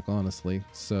coming back, honestly.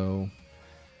 So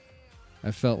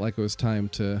I felt like it was time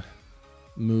to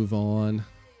move on.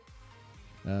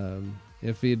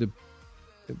 If he'd,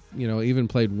 you know, even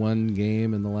played one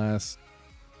game in the last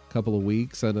couple of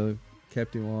weeks, I'd have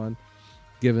kept him on,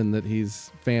 given that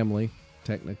he's family,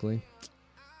 technically.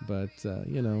 But,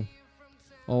 you know,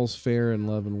 all's fair in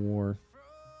love and war.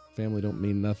 Family don't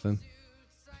mean nothing.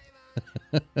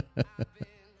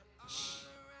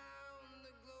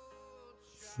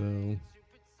 So,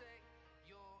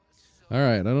 all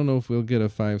right. I don't know if we'll get a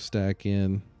 5-stack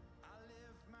in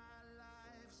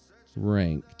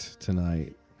ranked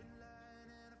tonight.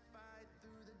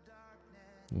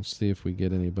 We'll see if we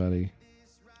get anybody.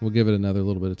 We'll give it another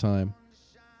little bit of time.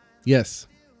 Yes.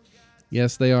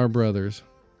 Yes, they are brothers.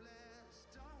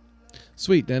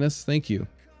 Sweet, Dennis. Thank you.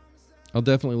 I'll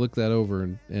definitely look that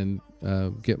over and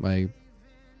get my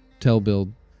tel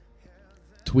build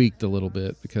tweaked a little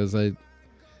bit, because I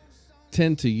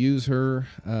tend to use her.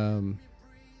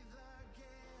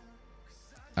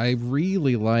 I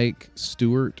really like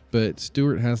Stuart, but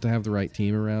Stuart has to have the right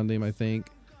team around him, I think.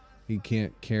 He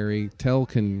can't carry. Tel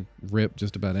can rip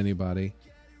just about anybody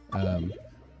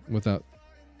without...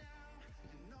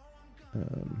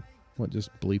 what just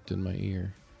bleeped in my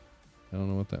ear? I don't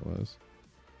know what that was.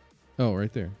 Oh,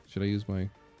 right there. Should I use my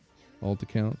alt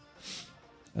account?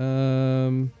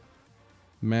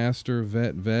 Master,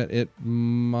 vet.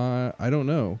 I don't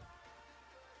know.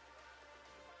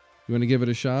 You want to give it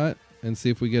a shot and see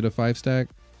if we get a 5-stack?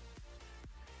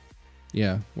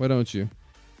 Yeah, why don't you?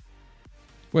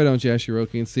 Why don't you,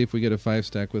 Ashiroki, and see if we get a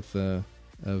 5-stack with a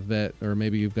vet, or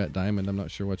maybe you've got diamond. I'm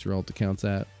not sure what your alt account's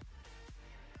at.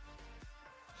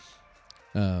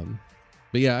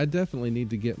 But yeah, I definitely need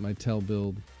to get my tel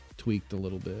build tweaked a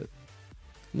little bit.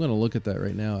 I'm going to look at that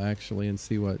right now, actually, and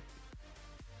see what...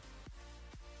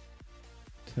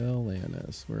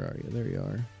 Telanis, where are you? There you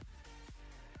are.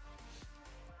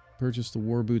 Purchase the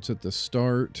war boots at the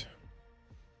start,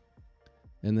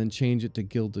 and then change it to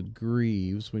Gilded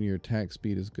Greaves when your attack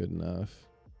speed is good enough.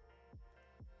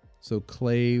 So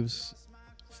Claves,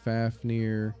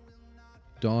 Fafnir,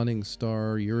 Dawning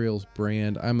Star, Uriel's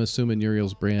Brand. I'm assuming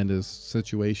Uriel's Brand is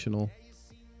situational.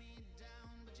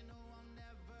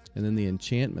 And then the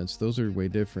enchantments, those are way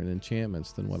different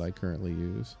enchantments than what I currently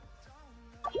use.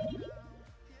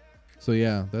 So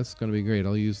yeah, that's going to be great.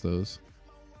 I'll use those.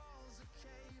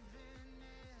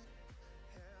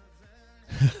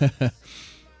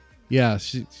 Yeah,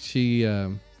 she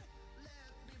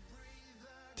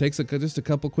takes just a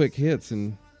couple quick hits,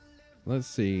 and let's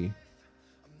see.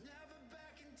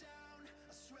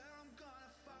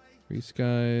 Free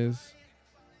Skies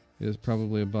is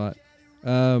probably a bot.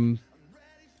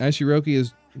 Ashiroki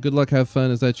is good luck, have fun.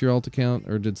 Is that your alt account,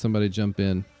 or did somebody jump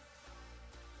in?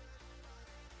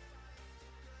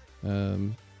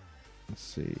 Let's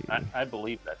see. I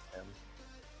believe that's him.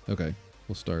 Okay,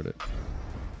 we'll start it.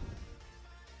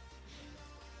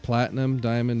 Platinum,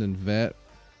 Diamond, and Vet.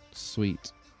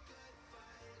 Sweet.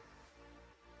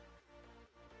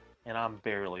 And I'm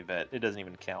barely vet. It doesn't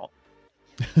even count.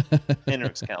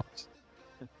 Index counts.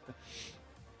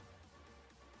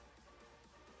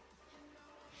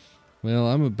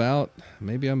 Well,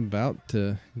 maybe I'm about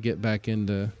to get back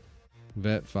into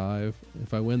Vet 5.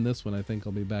 If I win this one, I think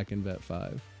I'll be back in Vet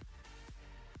 5.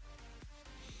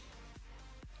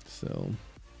 So,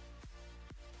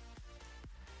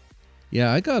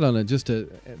 yeah, I got on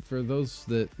for those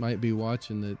that might be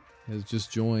watching that has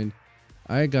just joined,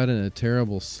 I got in a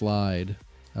terrible slide.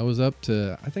 I was up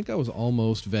to, I think I was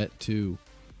almost Vet 2,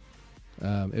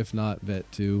 if not Vet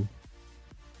 2,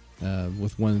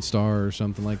 with 1 star or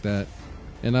something like that.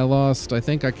 And I lost, I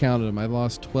think I counted them, I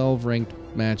lost 12 ranked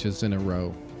matches in a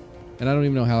row. And I don't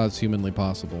even know how that's humanly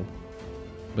possible,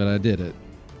 but I did it.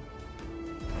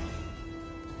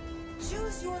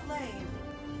 Choose your lane.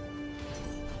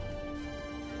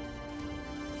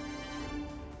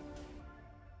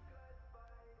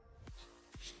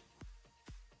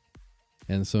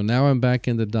 And so now I'm back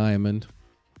into Diamond,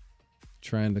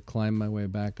 trying to climb my way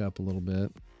back up a little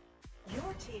bit.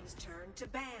 Your team's turn to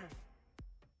ban.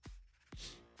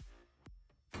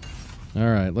 All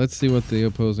right, let's see what the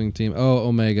opposing team... Oh,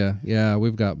 Omega. Yeah,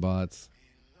 we've got bots.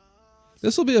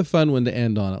 This will be a fun one to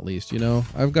end on, at least, you know?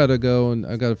 I've got to go, and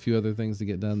I've got a few other things to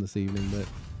get done this evening, but...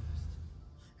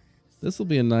 This will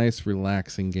be a nice,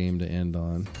 relaxing game to end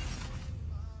on.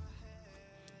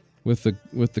 With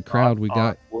the crowd we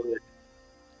got...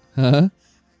 Huh?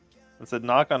 I said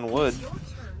knock on wood.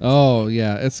 Oh,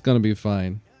 yeah, it's going to be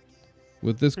fine.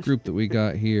 With this group that we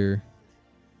got here...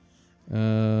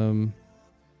 I'm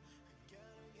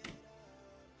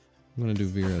going to do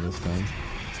Vera this time.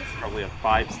 Probably a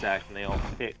 5-stack, and they all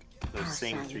pick those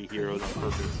same 3 heroes on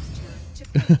purpose.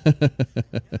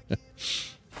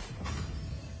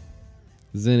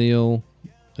 Xennial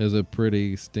is a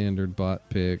pretty standard bot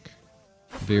pick.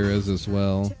 Vera's as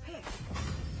well.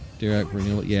 Dirac,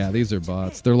 Renewal. Yeah, these are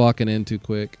bots. They're locking in too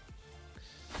quick.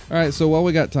 Alright, so while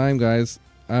we got time, guys,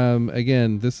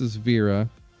 again, this is Vera.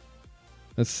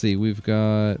 Let's see, we've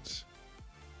got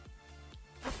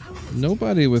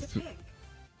nobody with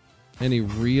any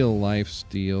real life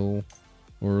steal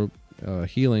or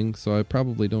healing, so I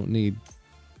probably don't need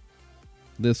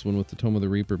this one with the Tome of the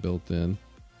Reaper built in.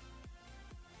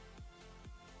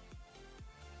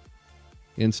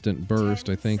 Instant Burst,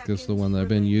 I think, is the one that I've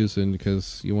been using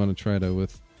because you want to try to,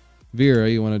 with Vera,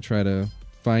 you want to try to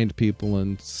find people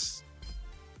and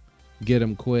get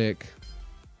them quick.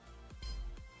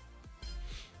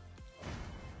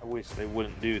 I wish they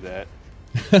wouldn't do that.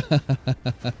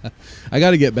 I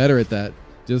got to get better at that.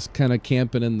 Just kind of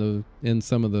camping in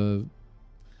some of the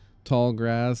tall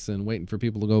grass and waiting for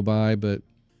people to go by, but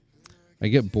I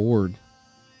get bored.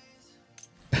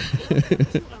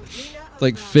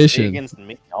 Like fishing. Against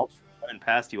me, I'll run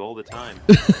past you all the time.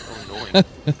 So annoying.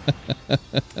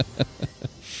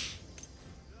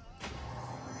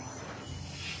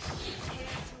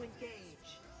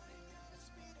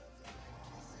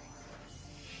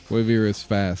 Boy, Vera's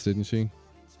fast, isn't she?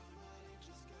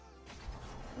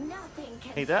 Nothing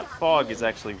can Hey, that stop fog me. is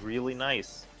actually really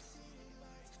nice.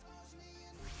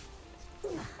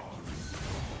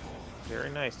 Very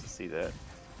nice to see that.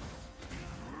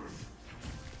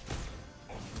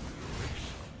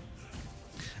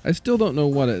 I still don't know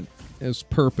what its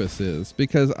purpose is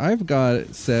because I've got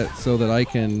it set so that I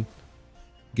can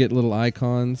get little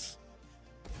icons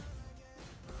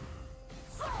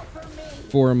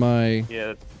for my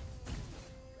Yeah,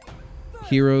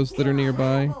 heroes that are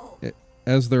nearby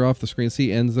as they're off the screen. See,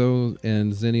 Enzo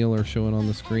and Xennial are showing on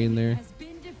the screen there. Has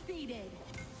been defeated.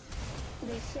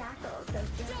 The shackles of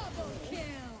Double destiny kill.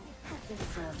 have been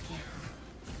broken.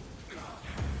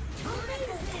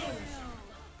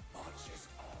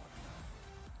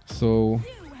 So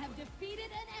You have defeated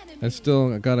an enemy. I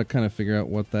still got to kind of figure out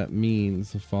what that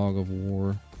means, the fog of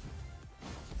war.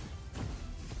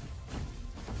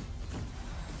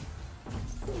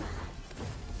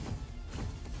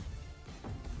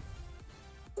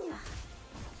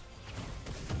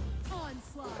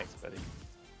 Onslaught. thanks, Betty.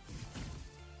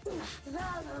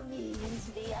 Follow me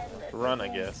into the endless Run, I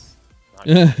abyss. guess. Not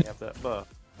gonna have that buff.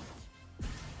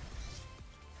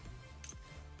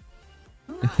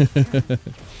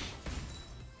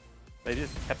 They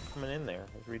just kept coming in there.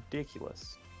 It's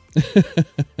ridiculous.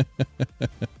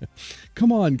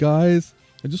 Come on, guys.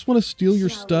 I just want to steal your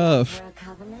Shall we stuff. offer a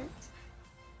covenant?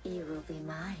 You will be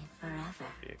mine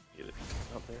forever. Yeah, get it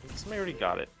out there. Somebody already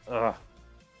got it. Ugh.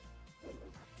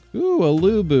 Ooh, a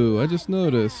Lubu. I just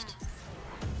noticed.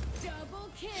 Double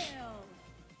kill.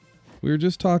 We were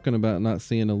just talking about not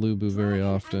seeing a Lubu very Dragon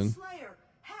and often. Slayer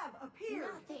have appeared.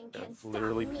 Nothing can That's stop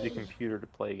literally me. the computer to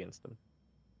play against them.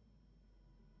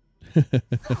 Show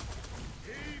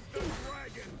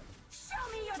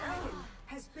me your dragon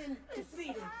has been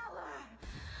defeated.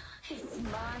 It's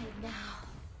mine now.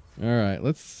 All right,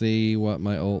 let's see what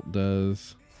my ult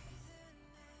does.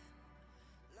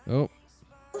 Oh.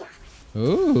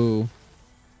 Oh.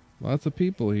 Lots of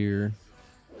people here.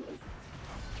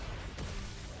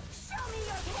 Show me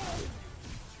your pain.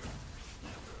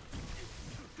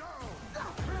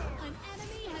 An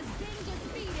enemy has been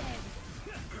defeated.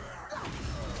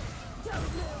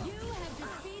 You have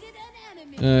defeated an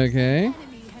enemy. Okay. An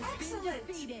enemy has Excellent.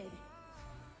 been defeated.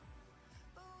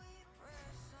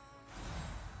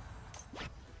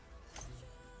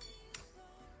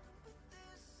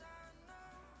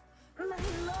 My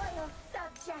loyal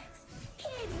subjects,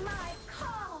 heed my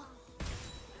call.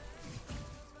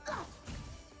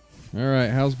 All right,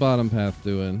 how's bottom path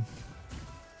doing?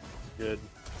 Good.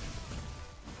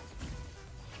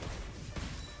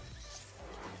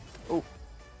 Oh, All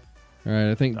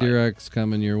right, I think Died. Dirac's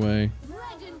coming your way.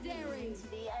 Legendary. Into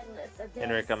the endless abyss.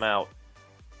 Henrik, I'm out.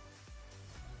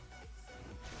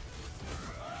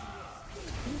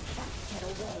 You can't get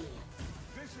away.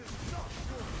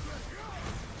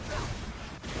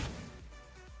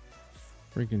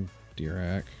 Freaking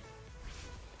Dirac.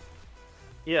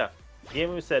 Yeah,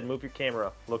 Yamu said move your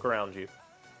camera, look around you.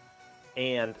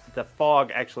 And the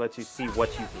fog actually lets you see what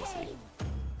you can see.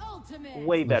 Ultimate.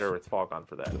 Way better with fog on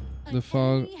for that. An The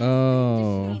fog. enemy has been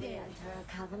Oh. defeated. Enter a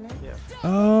covenant Yeah.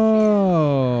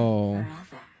 Oh.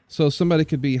 forever. So somebody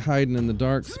could be hiding in the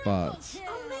dark spots.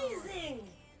 Amazing.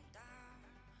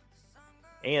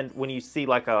 And when you see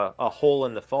like a hole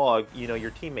in the fog, you know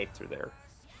your teammates are there.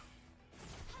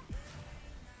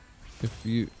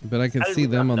 But I can How did see we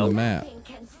them not on the know? map. Nothing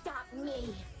can stop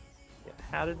me. Yeah,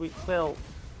 how did we? Well,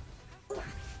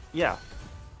 yeah,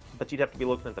 but you'd have to be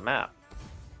looking at the map.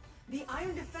 The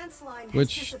iron defense line has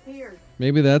Which- disappeared.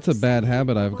 Maybe that's a bad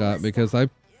habit I've got because I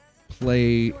play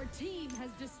Your team has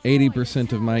destroyed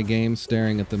 80% a of my tower. game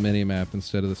staring at the minimap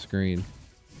instead of the screen.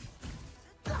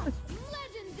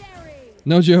 Legendary.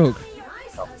 No joke.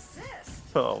 Nice assist.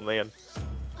 Oh man,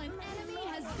 An enemy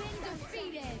has been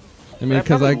defeated. I mean, I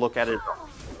because probably look at it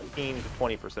 15 to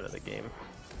 20% of the game.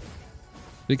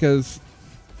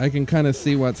 I can kind of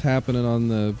see what's happening on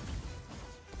the,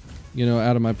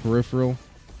 out of my peripheral,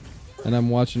 and I'm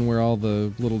watching where all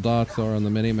the little dots are on the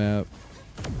minimap.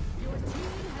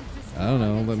 I don't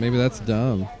know, but maybe that's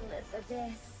dumb. Endless abyss.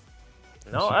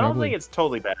 No, should I don't probably- think it's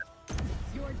totally bad.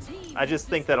 Your team I just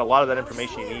think that a lot of that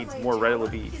information you need is more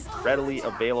readily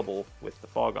available with the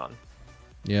fog on.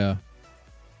 Yeah.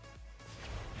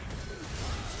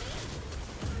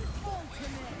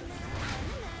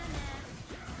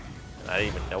 And I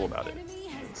didn't even know about it. enemy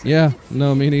has Yeah.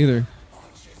 No, me neither.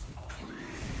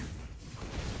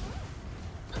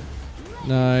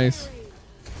 Nice.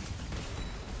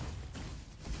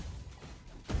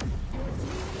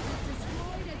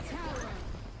 destroyed a tower.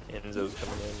 Enzo's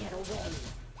coming in. Get away.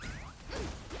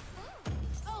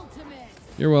 Ultimate.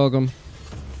 You're welcome.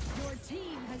 Your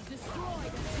team has destroyed a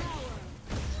tower.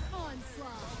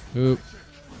 Onslaught. Oop.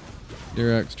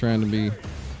 Dirac's trying to do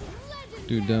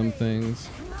Legendary. dumb things.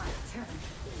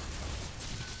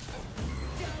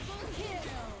 Double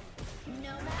kill.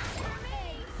 No match for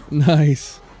me.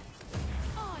 Nice.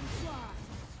 Onslaught.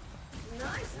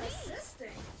 Nice assisting.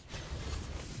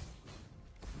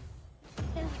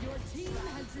 Your team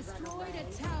has destroyed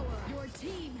a tower. Your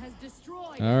team has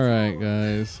destroyed a All right, tower.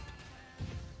 guys.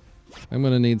 I'm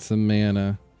gonna need some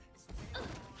mana.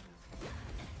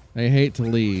 I hate to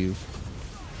leave,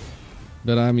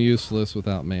 but I'm useless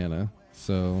without mana.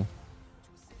 So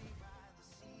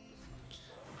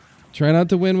try not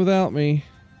to win without me.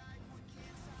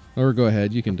 Or go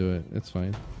ahead, you can do it. It's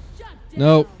fine. Shut down.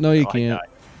 No, no, you Oh, I can't.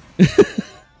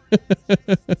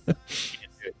 died.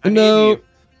 I need No.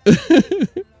 you.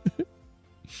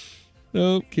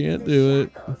 Nope, can't do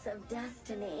it. Shackles of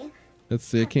destiny. Let's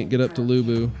see, I can't get up to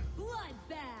Lubu. Bloodbath.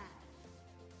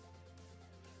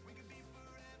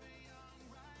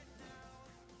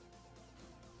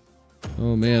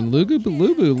 Oh man,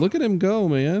 Lubu, look at him go,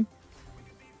 man.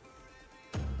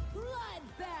 I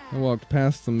Bloodbath. walked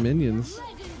past some minions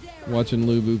Legendary. watching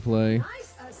Lubu play.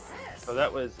 Nice assist. So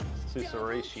that was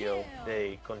Susurratio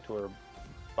de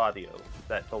Conturbadio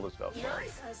that told us about Valor.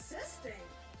 Nice assisting.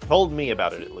 Told me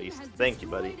about it at Team least. has Thank you,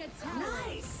 buddy. destroyed a tower.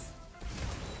 Nice.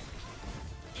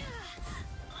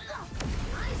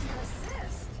 Nice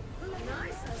assist.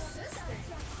 Nice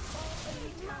assisting.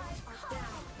 Are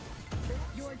down.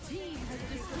 Your team has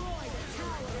destroyed a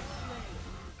tower.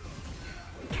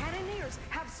 Cannoneers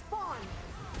have spawned.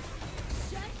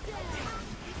 Shut down.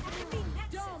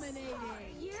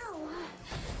 Dominating. You.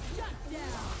 Shut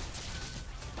down.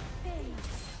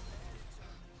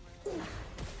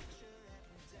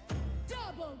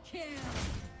 Double kill.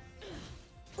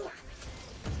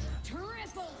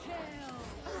 Triple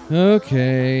kill.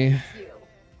 Okay. You.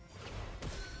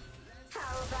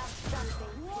 How about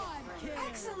something One kill.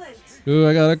 Excellent. Ooh,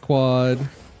 I got a quad.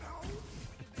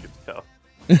 Good stuff.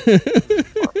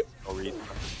 No reason.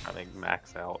 I'm trying to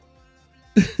max out.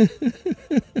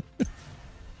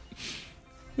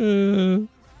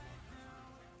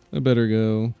 I better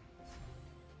go.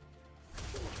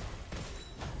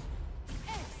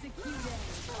 Executed.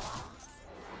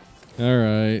 All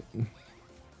right.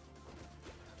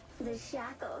 The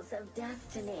shackles of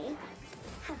destiny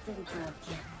have been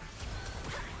broken.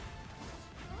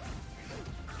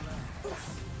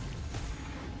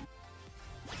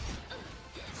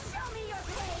 Show me your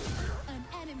pain. An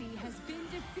enemy has been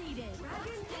defeated.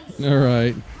 All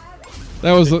right.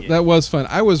 That was fun.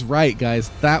 I was right, guys.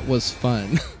 That was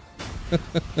fun.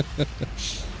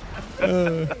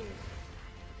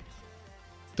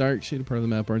 Dark shaded part of the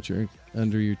map aren't you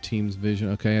under your team's vision.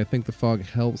 Okay, I think the fog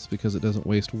helps because it doesn't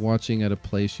waste watching at a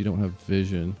place you don't have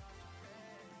vision.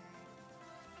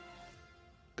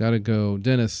 Gotta go.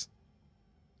 Dennis.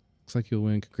 Looks like you'll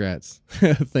win. Congrats.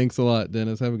 Thanks a lot,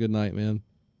 Dennis. Have a good night, man.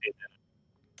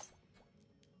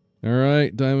 All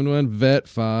right, Diamond 1, Vet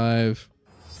 5.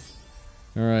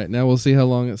 All right, now we'll see how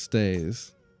long it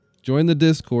stays. Join the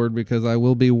Discord because I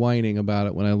will be whining about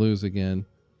it when I lose again.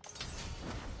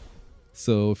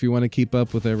 So if you want to keep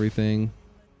up with everything,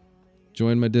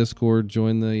 join my Discord,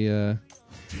 join the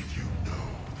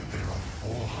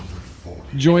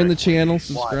join the channel,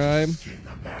 subscribe.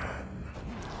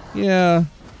 Yeah.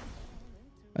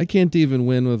 I can't even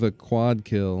win with a quad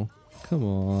kill. Come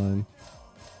on.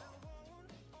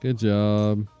 Good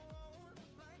job.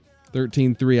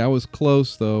 13-3. I was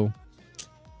close, though.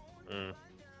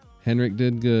 Henrik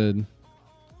did good.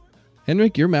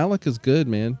 Henrik, your Malik is good,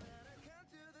 man.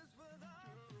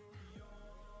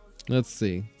 Let's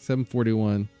see.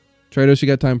 741. Trados, you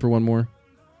got time for one more?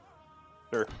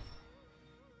 Sure.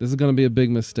 This is going to be a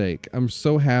big mistake. I'm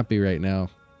so happy right now.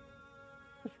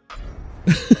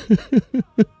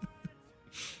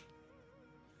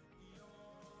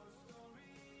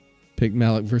 Pick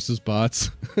Malik versus bots.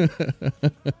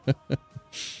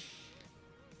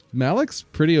 Malik's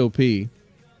pretty OP.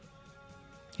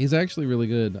 He's actually really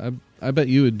good. I bet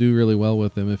you would do really well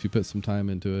with him if you put some time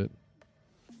into it.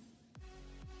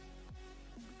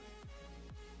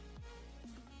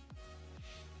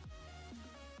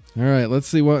 All right, let's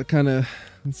see what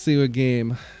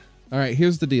game. All right,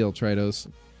 here's the deal, Tritos.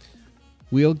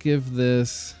 We'll give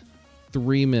this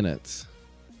 3 minutes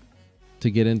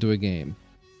to get into a game.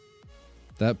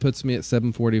 That puts me at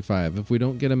 7:45. If we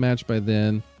don't get a match by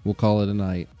then, we'll call it a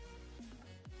night.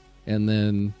 And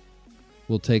then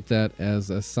we'll take that as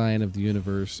a sign of the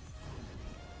universe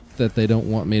that they don't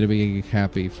want me to be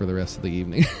happy for the rest of the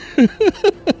evening.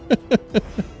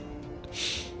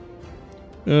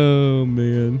 Oh,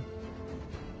 man.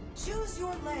 Choose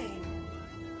your lane.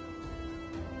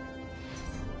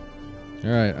 All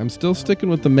right, I'm still sticking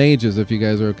with the mages if you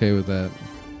guys are okay with that.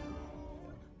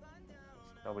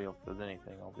 Nobody else does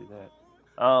anything. I'll do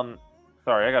that.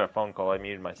 Sorry, I got a phone call. I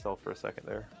muted myself for a second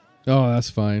there. Oh,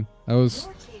 that's fine. I was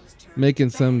Your team's turn. making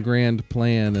some grand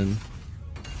plan and...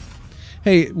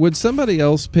 Hey, would somebody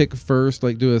else pick first,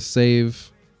 like do a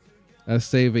save a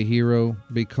hero?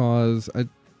 Because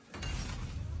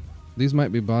these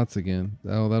might be bots again.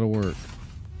 Oh, that'll work.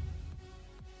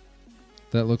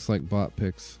 That looks like bot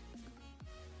picks.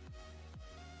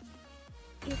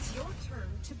 It's your turn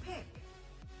to pick.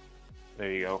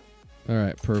 There you go. All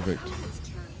right, perfect. Opponent's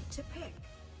turn to pick.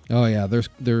 Oh yeah, they're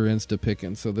insta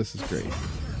picking, so this is great. Your turn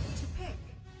to pick.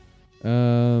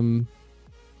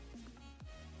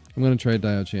 I'm gonna try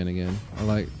Dio-chan again.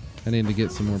 I need to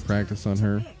get some more practice on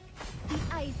her. The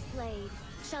Ice Blade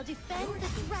shall defend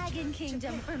the Dragon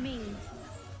Kingdom for me.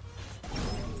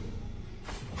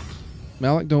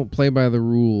 Malik don't play by the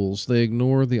rules. They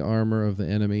ignore the armor of the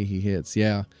enemy he hits.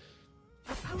 Yeah.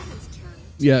 Opponent's turn.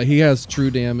 Yeah, he has true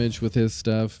damage with his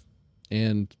stuff.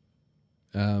 And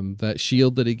that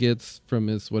shield that he gets from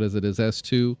his, what is it, his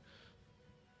S2.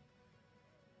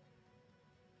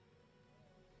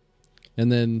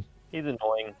 And then, He's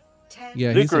annoying. 10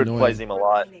 yeah, he's Zukrud annoying. plays him a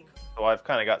lot, remaining. so I've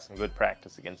kind of got some good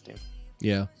practice against him.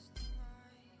 Yeah.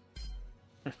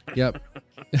 Yep.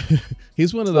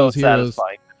 He's one of So those heroes.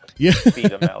 satisfying Yeah. to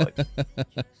beat him, Alex.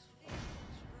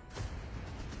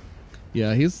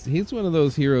 Yeah, he's one of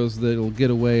those heroes that'll get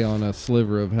away on a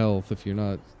sliver of health if you're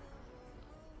not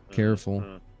careful.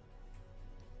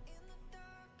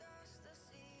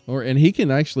 Mhm. And he can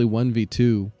actually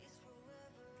 1v2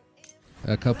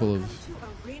 a couple of...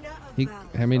 Welcome to Arena of He, Valor.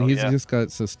 I mean, Oh, he's yeah. just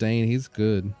got sustain. He's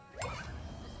good.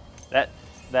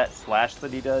 That slash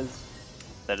that he does,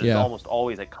 that is Yeah. almost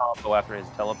always a combo after his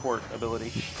teleport ability.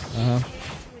 Uh-huh.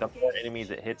 The more enemies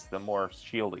it hits, the more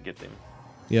shield it gives him.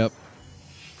 Yep.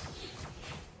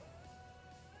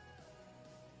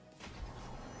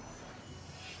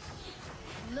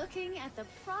 Looking at the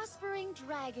prospering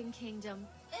Dragon Kingdom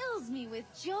fills me with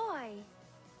joy.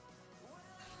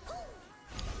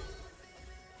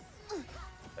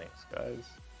 Thanks, guys.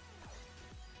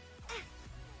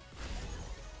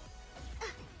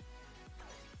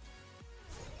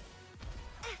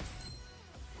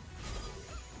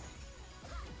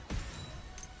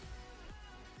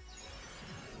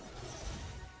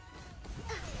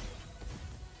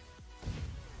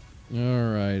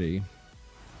 Alrighty.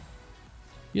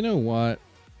 You know what?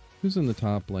 Who's in the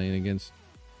top lane against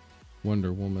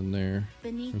Wonder Woman there?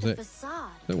 Beneath Is the that-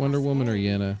 facade. Is that Wonder Woman or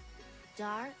Yenna?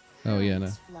 Dark Oh, Yenna.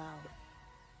 currents flow.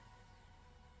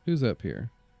 Who's up here?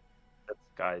 That's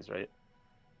guys, right?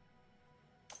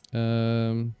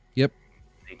 Yep.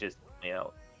 They just took me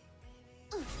out.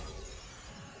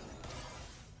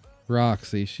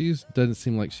 Roxy. Doesn't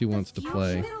seem like she wants to Your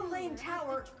play. middle lane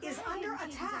tower is under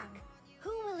attack. Who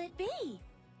will it be?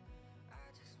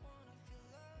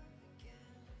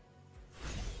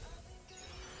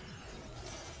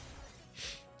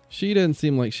 She doesn't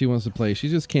seem like she wants to play.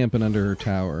 She's just camping under her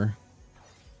tower.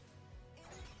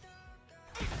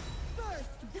 First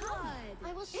blood.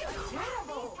 I will show you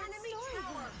Incredible! my Enemy story.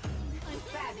 tower. An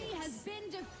enemy has been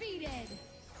defeated.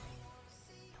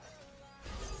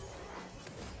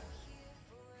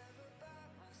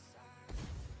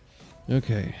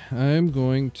 Okay, I'm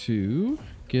going to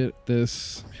get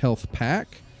this health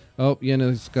pack. Oh,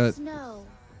 Yenna's got Snow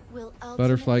will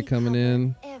butterfly ultimately coming cover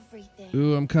in. everything.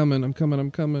 Ooh, I'm coming, I'm coming, I'm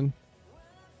coming.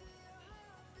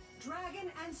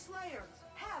 Dragon and Slayer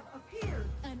have appeared.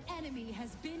 An enemy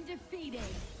has been defeated.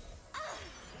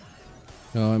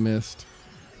 Oh, I missed.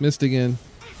 Missed again.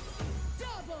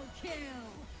 Double kill.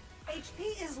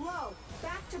 HP is low.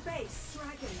 Back to base.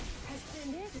 Dragon has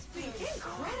been defeated.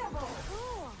 Incredible.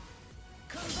 Cool.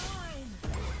 Combine.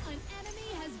 An enemy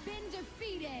has been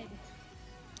defeated.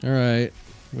 All right,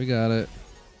 we got it.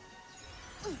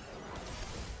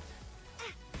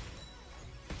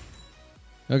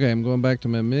 Okay, I'm going back to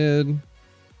my mid.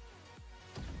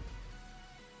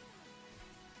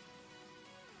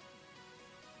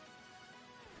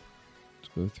 Let's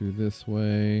go through this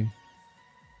way.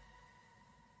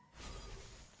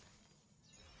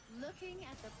 Looking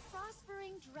at the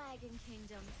prospering Dragon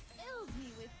Kingdom fills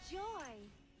me with joy.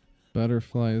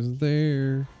 Butterfly is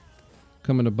there.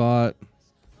 Coming to bot.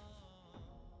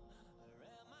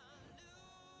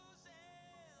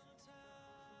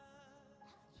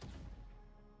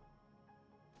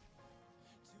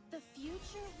 The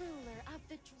future ruler of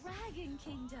the Dragon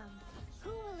Kingdom. Who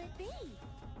will it be?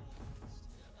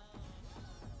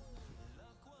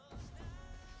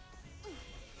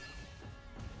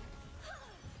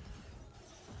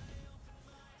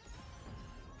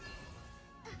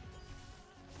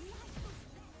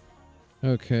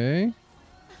 Okay.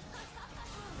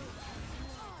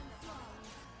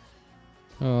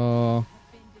 Oh.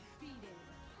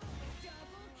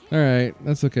 All right,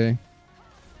 that's okay.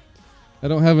 I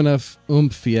don't have enough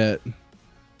oomph yet.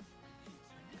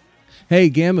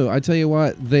 Hey, Gamu, I tell you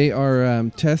what, they are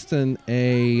testing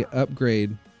a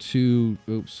upgrade to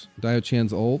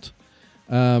Dio-Chan's ult,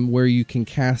 where you can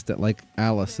cast it like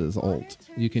Alice's ult.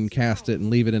 You can cast it and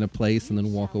leave it in a place and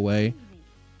then walk away.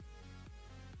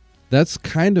 That's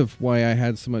kind of why I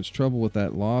had so much trouble with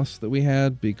that loss that we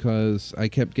had, because I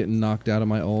kept getting knocked out of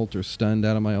my ult or stunned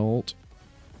out of my ult.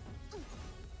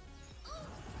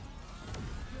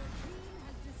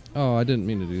 Oh, I didn't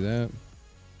mean to do that.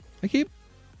 I keep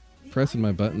pressing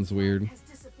my buttons weird. Has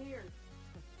disappeared.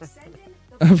 Send in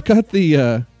the I've got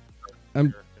the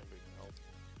I'm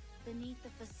Beneath the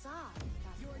facade.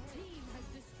 Your team has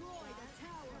destroyed a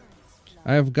tower.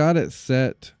 I've got it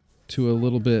set to a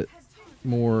little bit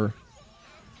more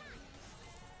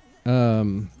Legendary.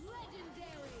 Diamond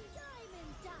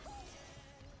dust.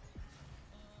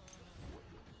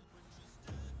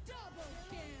 Double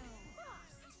kill.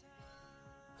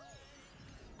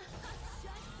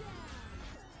 Shut down.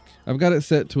 I've got it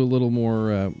set to a little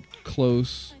more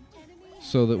close, An enemy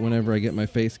so that whenever I get my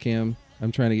face cam,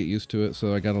 I'm trying to get used to it,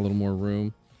 so I got a little more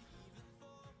room.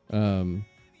 And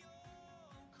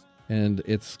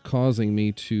it's causing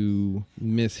me to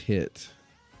miss hit.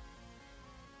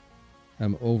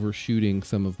 I'm overshooting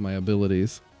some of my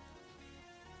abilities.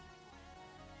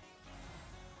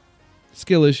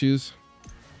 Skill issues.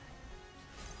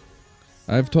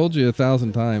 I've told you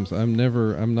 1,000 times, I'm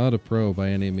not a pro by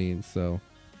any means, so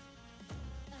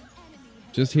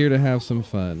just here to have some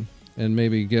fun and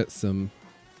maybe get some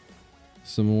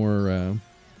more ultimate.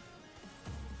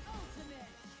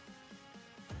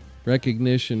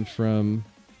 recognition from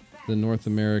the North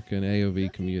American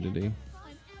AOV community. An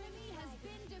enemy has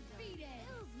been defeated.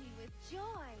 Fills me with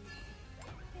joy.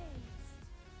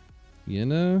 Based.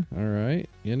 Yenna, all right.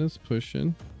 Yenna's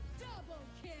pushing, Double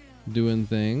kill. doing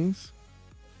things.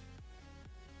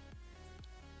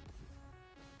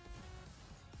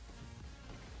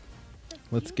 The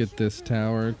Let's get future this ruler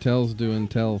tower. of the Tell's doing Dragon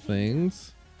Tell Kingdom.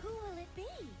 things. Who will it be?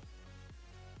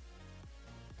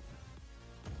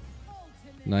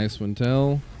 Ultimate. Nice one,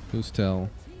 Tell. Who's Tell?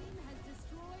 Team has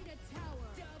destroyed a tower.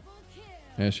 Double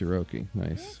kill. Ashiroki. Nice.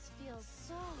 This feels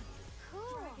so cool.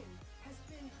 dragon has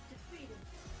been defeated.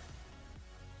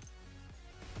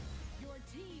 Your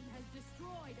team has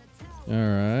destroyed a tower.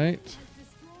 All right. Has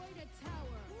destroyed a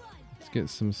tower. Let's get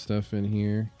some stuff in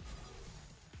here.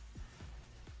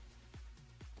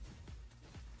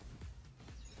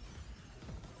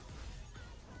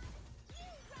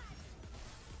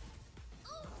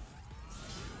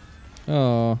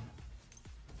 Oh,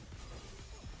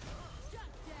 Shut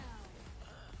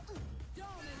down.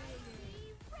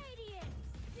 Dominating. Radiant.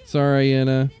 sorry,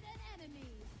 Yenna. An enemy.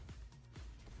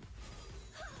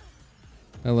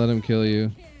 I let him kill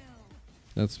you. Kill.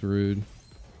 That's rude.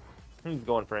 He's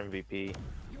going for MVP.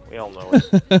 We all know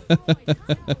Has it. destroyed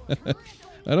a tower.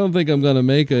 I don't think I'm gonna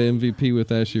make a MVP with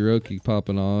Ashiroki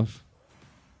popping off.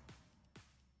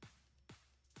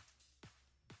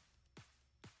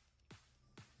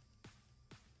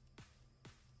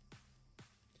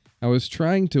 I was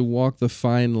trying to walk the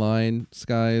fine line,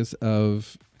 skies,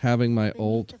 of having my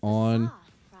ult on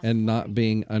and not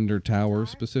being under tower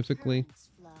specifically.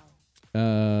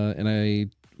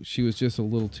 And she was just a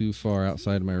little too far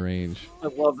outside my range. I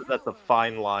love that that's a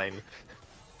fine line.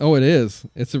 Oh, it is.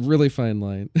 It's a really fine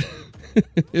line.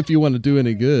 If you want to do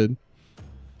any good.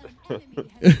 An enemy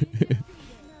has been defeated. Snow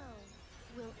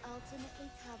will ultimately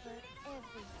cover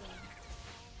everything.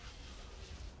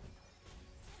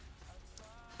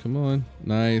 Come on.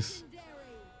 Nice.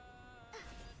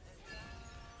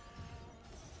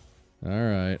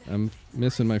 Alright. I'm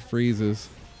missing my freezes.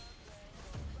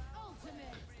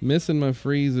 Missing my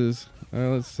freezes.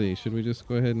 Let's see. Should we just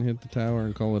go ahead and hit the tower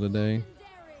and call it a day?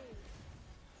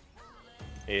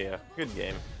 Yeah, good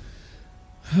game.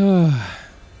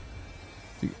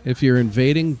 If you're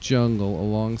invading jungle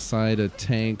alongside a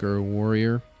tank or a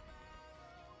warrior,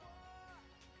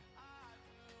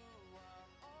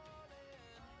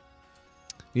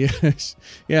 yes,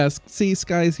 yes. See,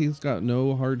 Skies, he's got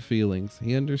no hard feelings.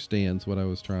 He understands what I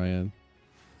was trying.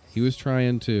 He was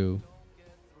trying too.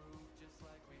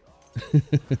 Age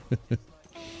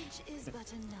is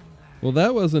but a number. Well,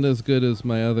 that wasn't as good as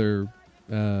my other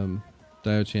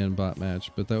Dio-Chan bot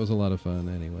match, but that was a lot of fun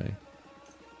anyway.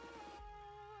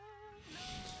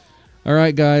 All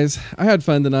right, guys, I had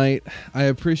fun tonight. I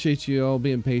appreciate you all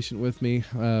being patient with me.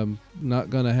 Not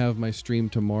going to have my stream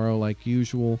tomorrow like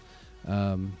usual,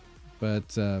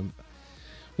 but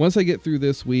once I get through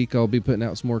this week, I'll be putting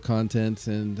out some more content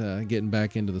and getting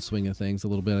back into the swing of things a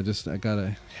little bit. I got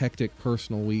a hectic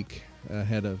personal week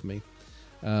ahead of me.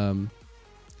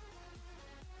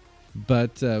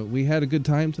 But we had a good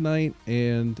time tonight,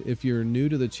 and if you're new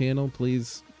to the channel,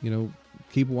 please,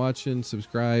 keep watching,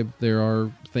 subscribe. There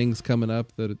are things coming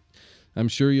up that I'm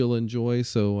sure you'll enjoy,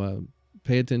 so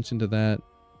pay attention to that.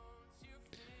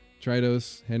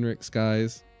 Tridos, Henrik,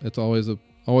 Skies, it's always a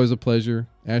pleasure.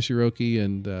 Ashiroki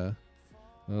and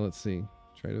let's see,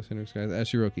 Tridos, Henrik, Skies,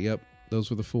 Ashiroki. Yep, those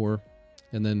were the 4,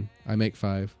 and then I make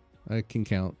 5. I can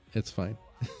count. It's fine.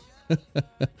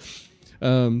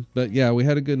 But yeah, we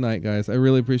had a good night, guys. I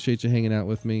really appreciate you hanging out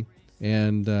with me,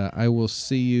 and I will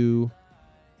see you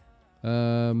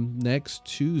next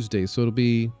Tuesday. So it'll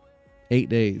be 8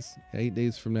 days. 8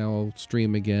 days from now, I'll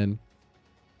stream again.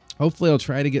 Hopefully, I'll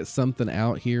try to get something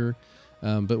out here,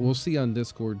 but we'll see on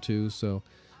Discord too. So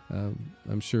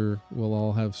I'm sure we'll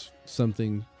all have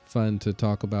something fun to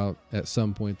talk about at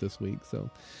some point this week. So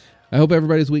I hope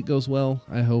everybody's week goes well.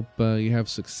 I hope you have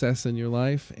success in your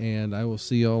life, and I will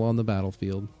see you all on the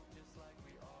battlefield.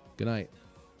 Good night.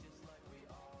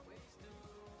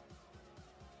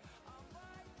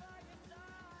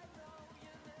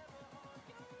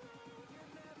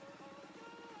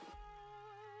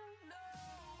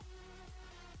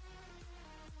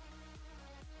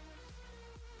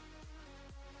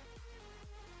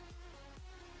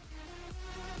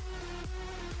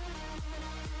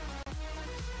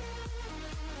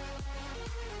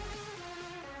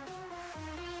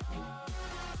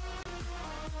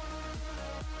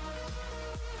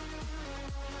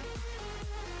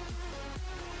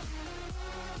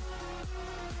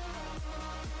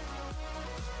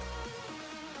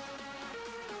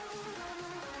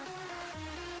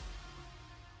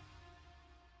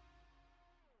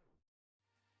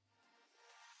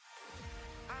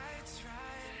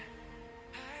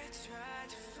 I tried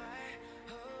to fight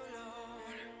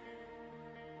alone.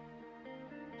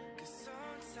 'Cause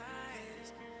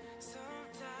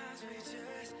sometimes we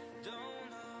just don't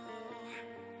know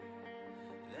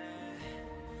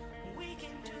that we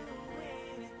can do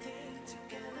anything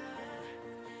together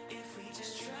if we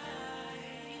just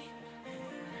try.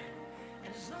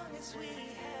 And as long as we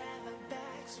have our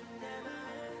backs whenever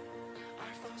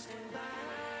our foes can buy,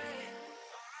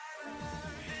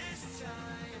 this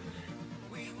time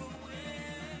we will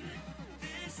win.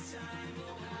 This time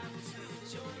we'll have to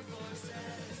join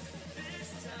forces. This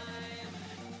time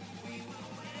we will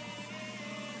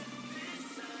win. This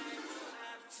time we'll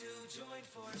have to join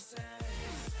forces.